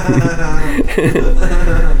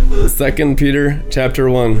 2 Peter chapter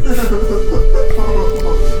 1.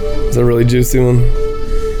 It's a really juicy one.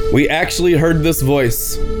 We actually heard this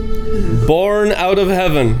voice, born out of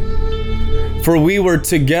heaven, for we were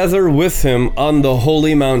together with him on the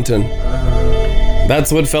holy mountain.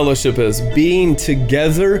 That's what fellowship is, being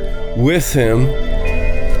together with him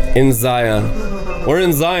in Zion. We're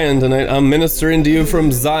in Zion tonight. I'm ministering to you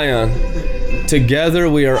from Zion. Together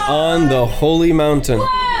we are on the holy mountain.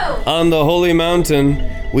 On the holy mountain,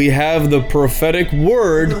 we have the prophetic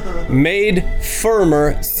word made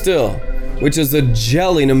firmer still, which is a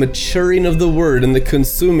gelling, a maturing of the word and the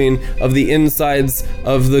consuming of the insides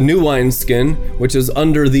of the new wineskin, which is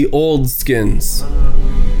under the old skins,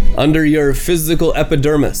 under your physical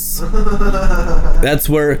epidermis. That's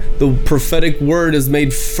where the prophetic word is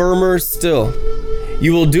made firmer still.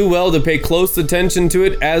 You will do well to pay close attention to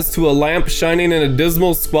it as to a lamp shining in a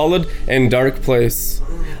dismal, squalid, and dark place,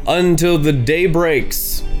 until the day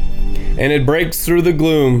breaks, and it breaks through the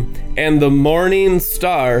gloom, and the morning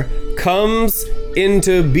star comes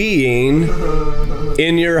into being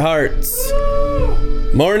in your hearts.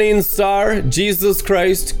 Morning star, Jesus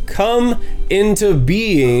Christ, come into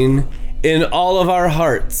being in all of our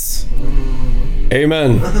hearts.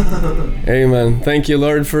 Amen. Amen. Thank you,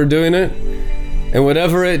 Lord, for doing it. And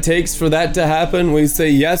whatever it takes for that to happen, we say,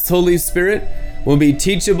 yes, Holy Spirit, we'll be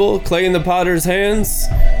teachable, clay in the potter's hands.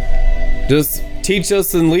 Just teach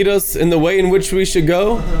us and lead us in the way in which we should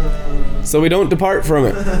go, so we don't depart from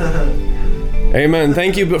it. Amen.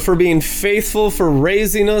 Thank you for being faithful, for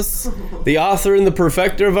raising us, the author and the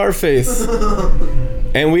perfecter of our faith.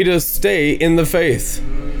 And we just stay in the faith.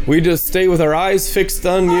 We just stay with our eyes fixed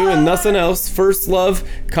on you and nothing else. First love,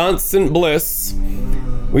 constant bliss.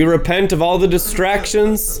 We repent of all the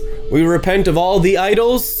distractions. We repent of all the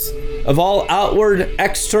idols, of all outward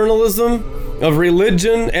externalism, of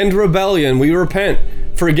religion and rebellion. We repent.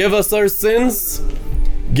 Forgive us our sins.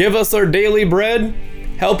 Give us our daily bread.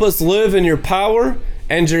 Help us live in your power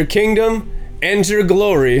and your kingdom and your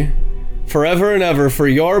glory forever and ever for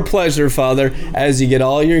your pleasure, Father, as you get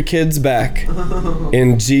all your kids back.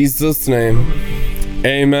 In Jesus' name.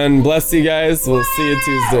 Amen. Bless you guys. We'll see you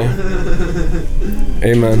Tuesday.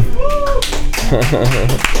 Amen.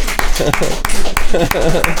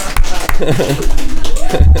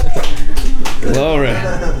 Glory.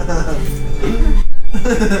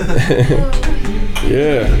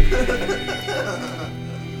 Yeah.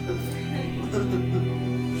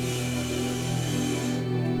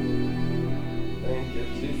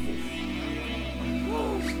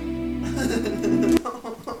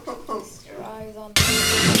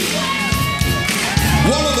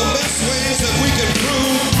 One of the best ways that we can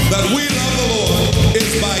prove that we love the Lord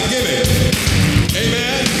is by giving.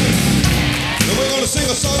 Amen. And we're going to sing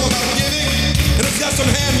a song about giving, and it's got some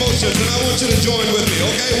hand motions, and I want you to join with me,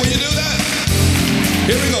 okay? Will you do that?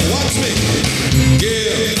 Here we go. Watch me.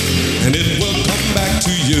 Give, and it will come back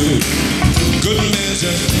to you. Good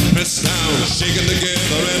measure, pressed down, shaken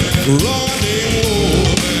together, and running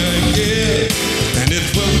over. Give, and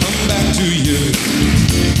it will come back to you.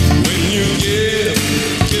 When you give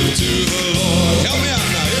to the Lord. Help me out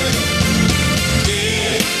now. Here we go.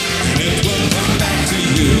 Give, and it will come back to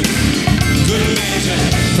you. Good measure,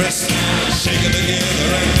 pressed down, shaken together,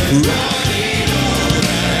 and running over.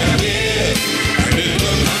 Give, and it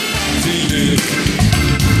will come back to you.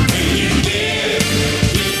 When you give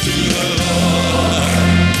to the Lord.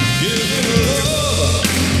 Give him love,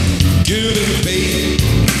 give him faith.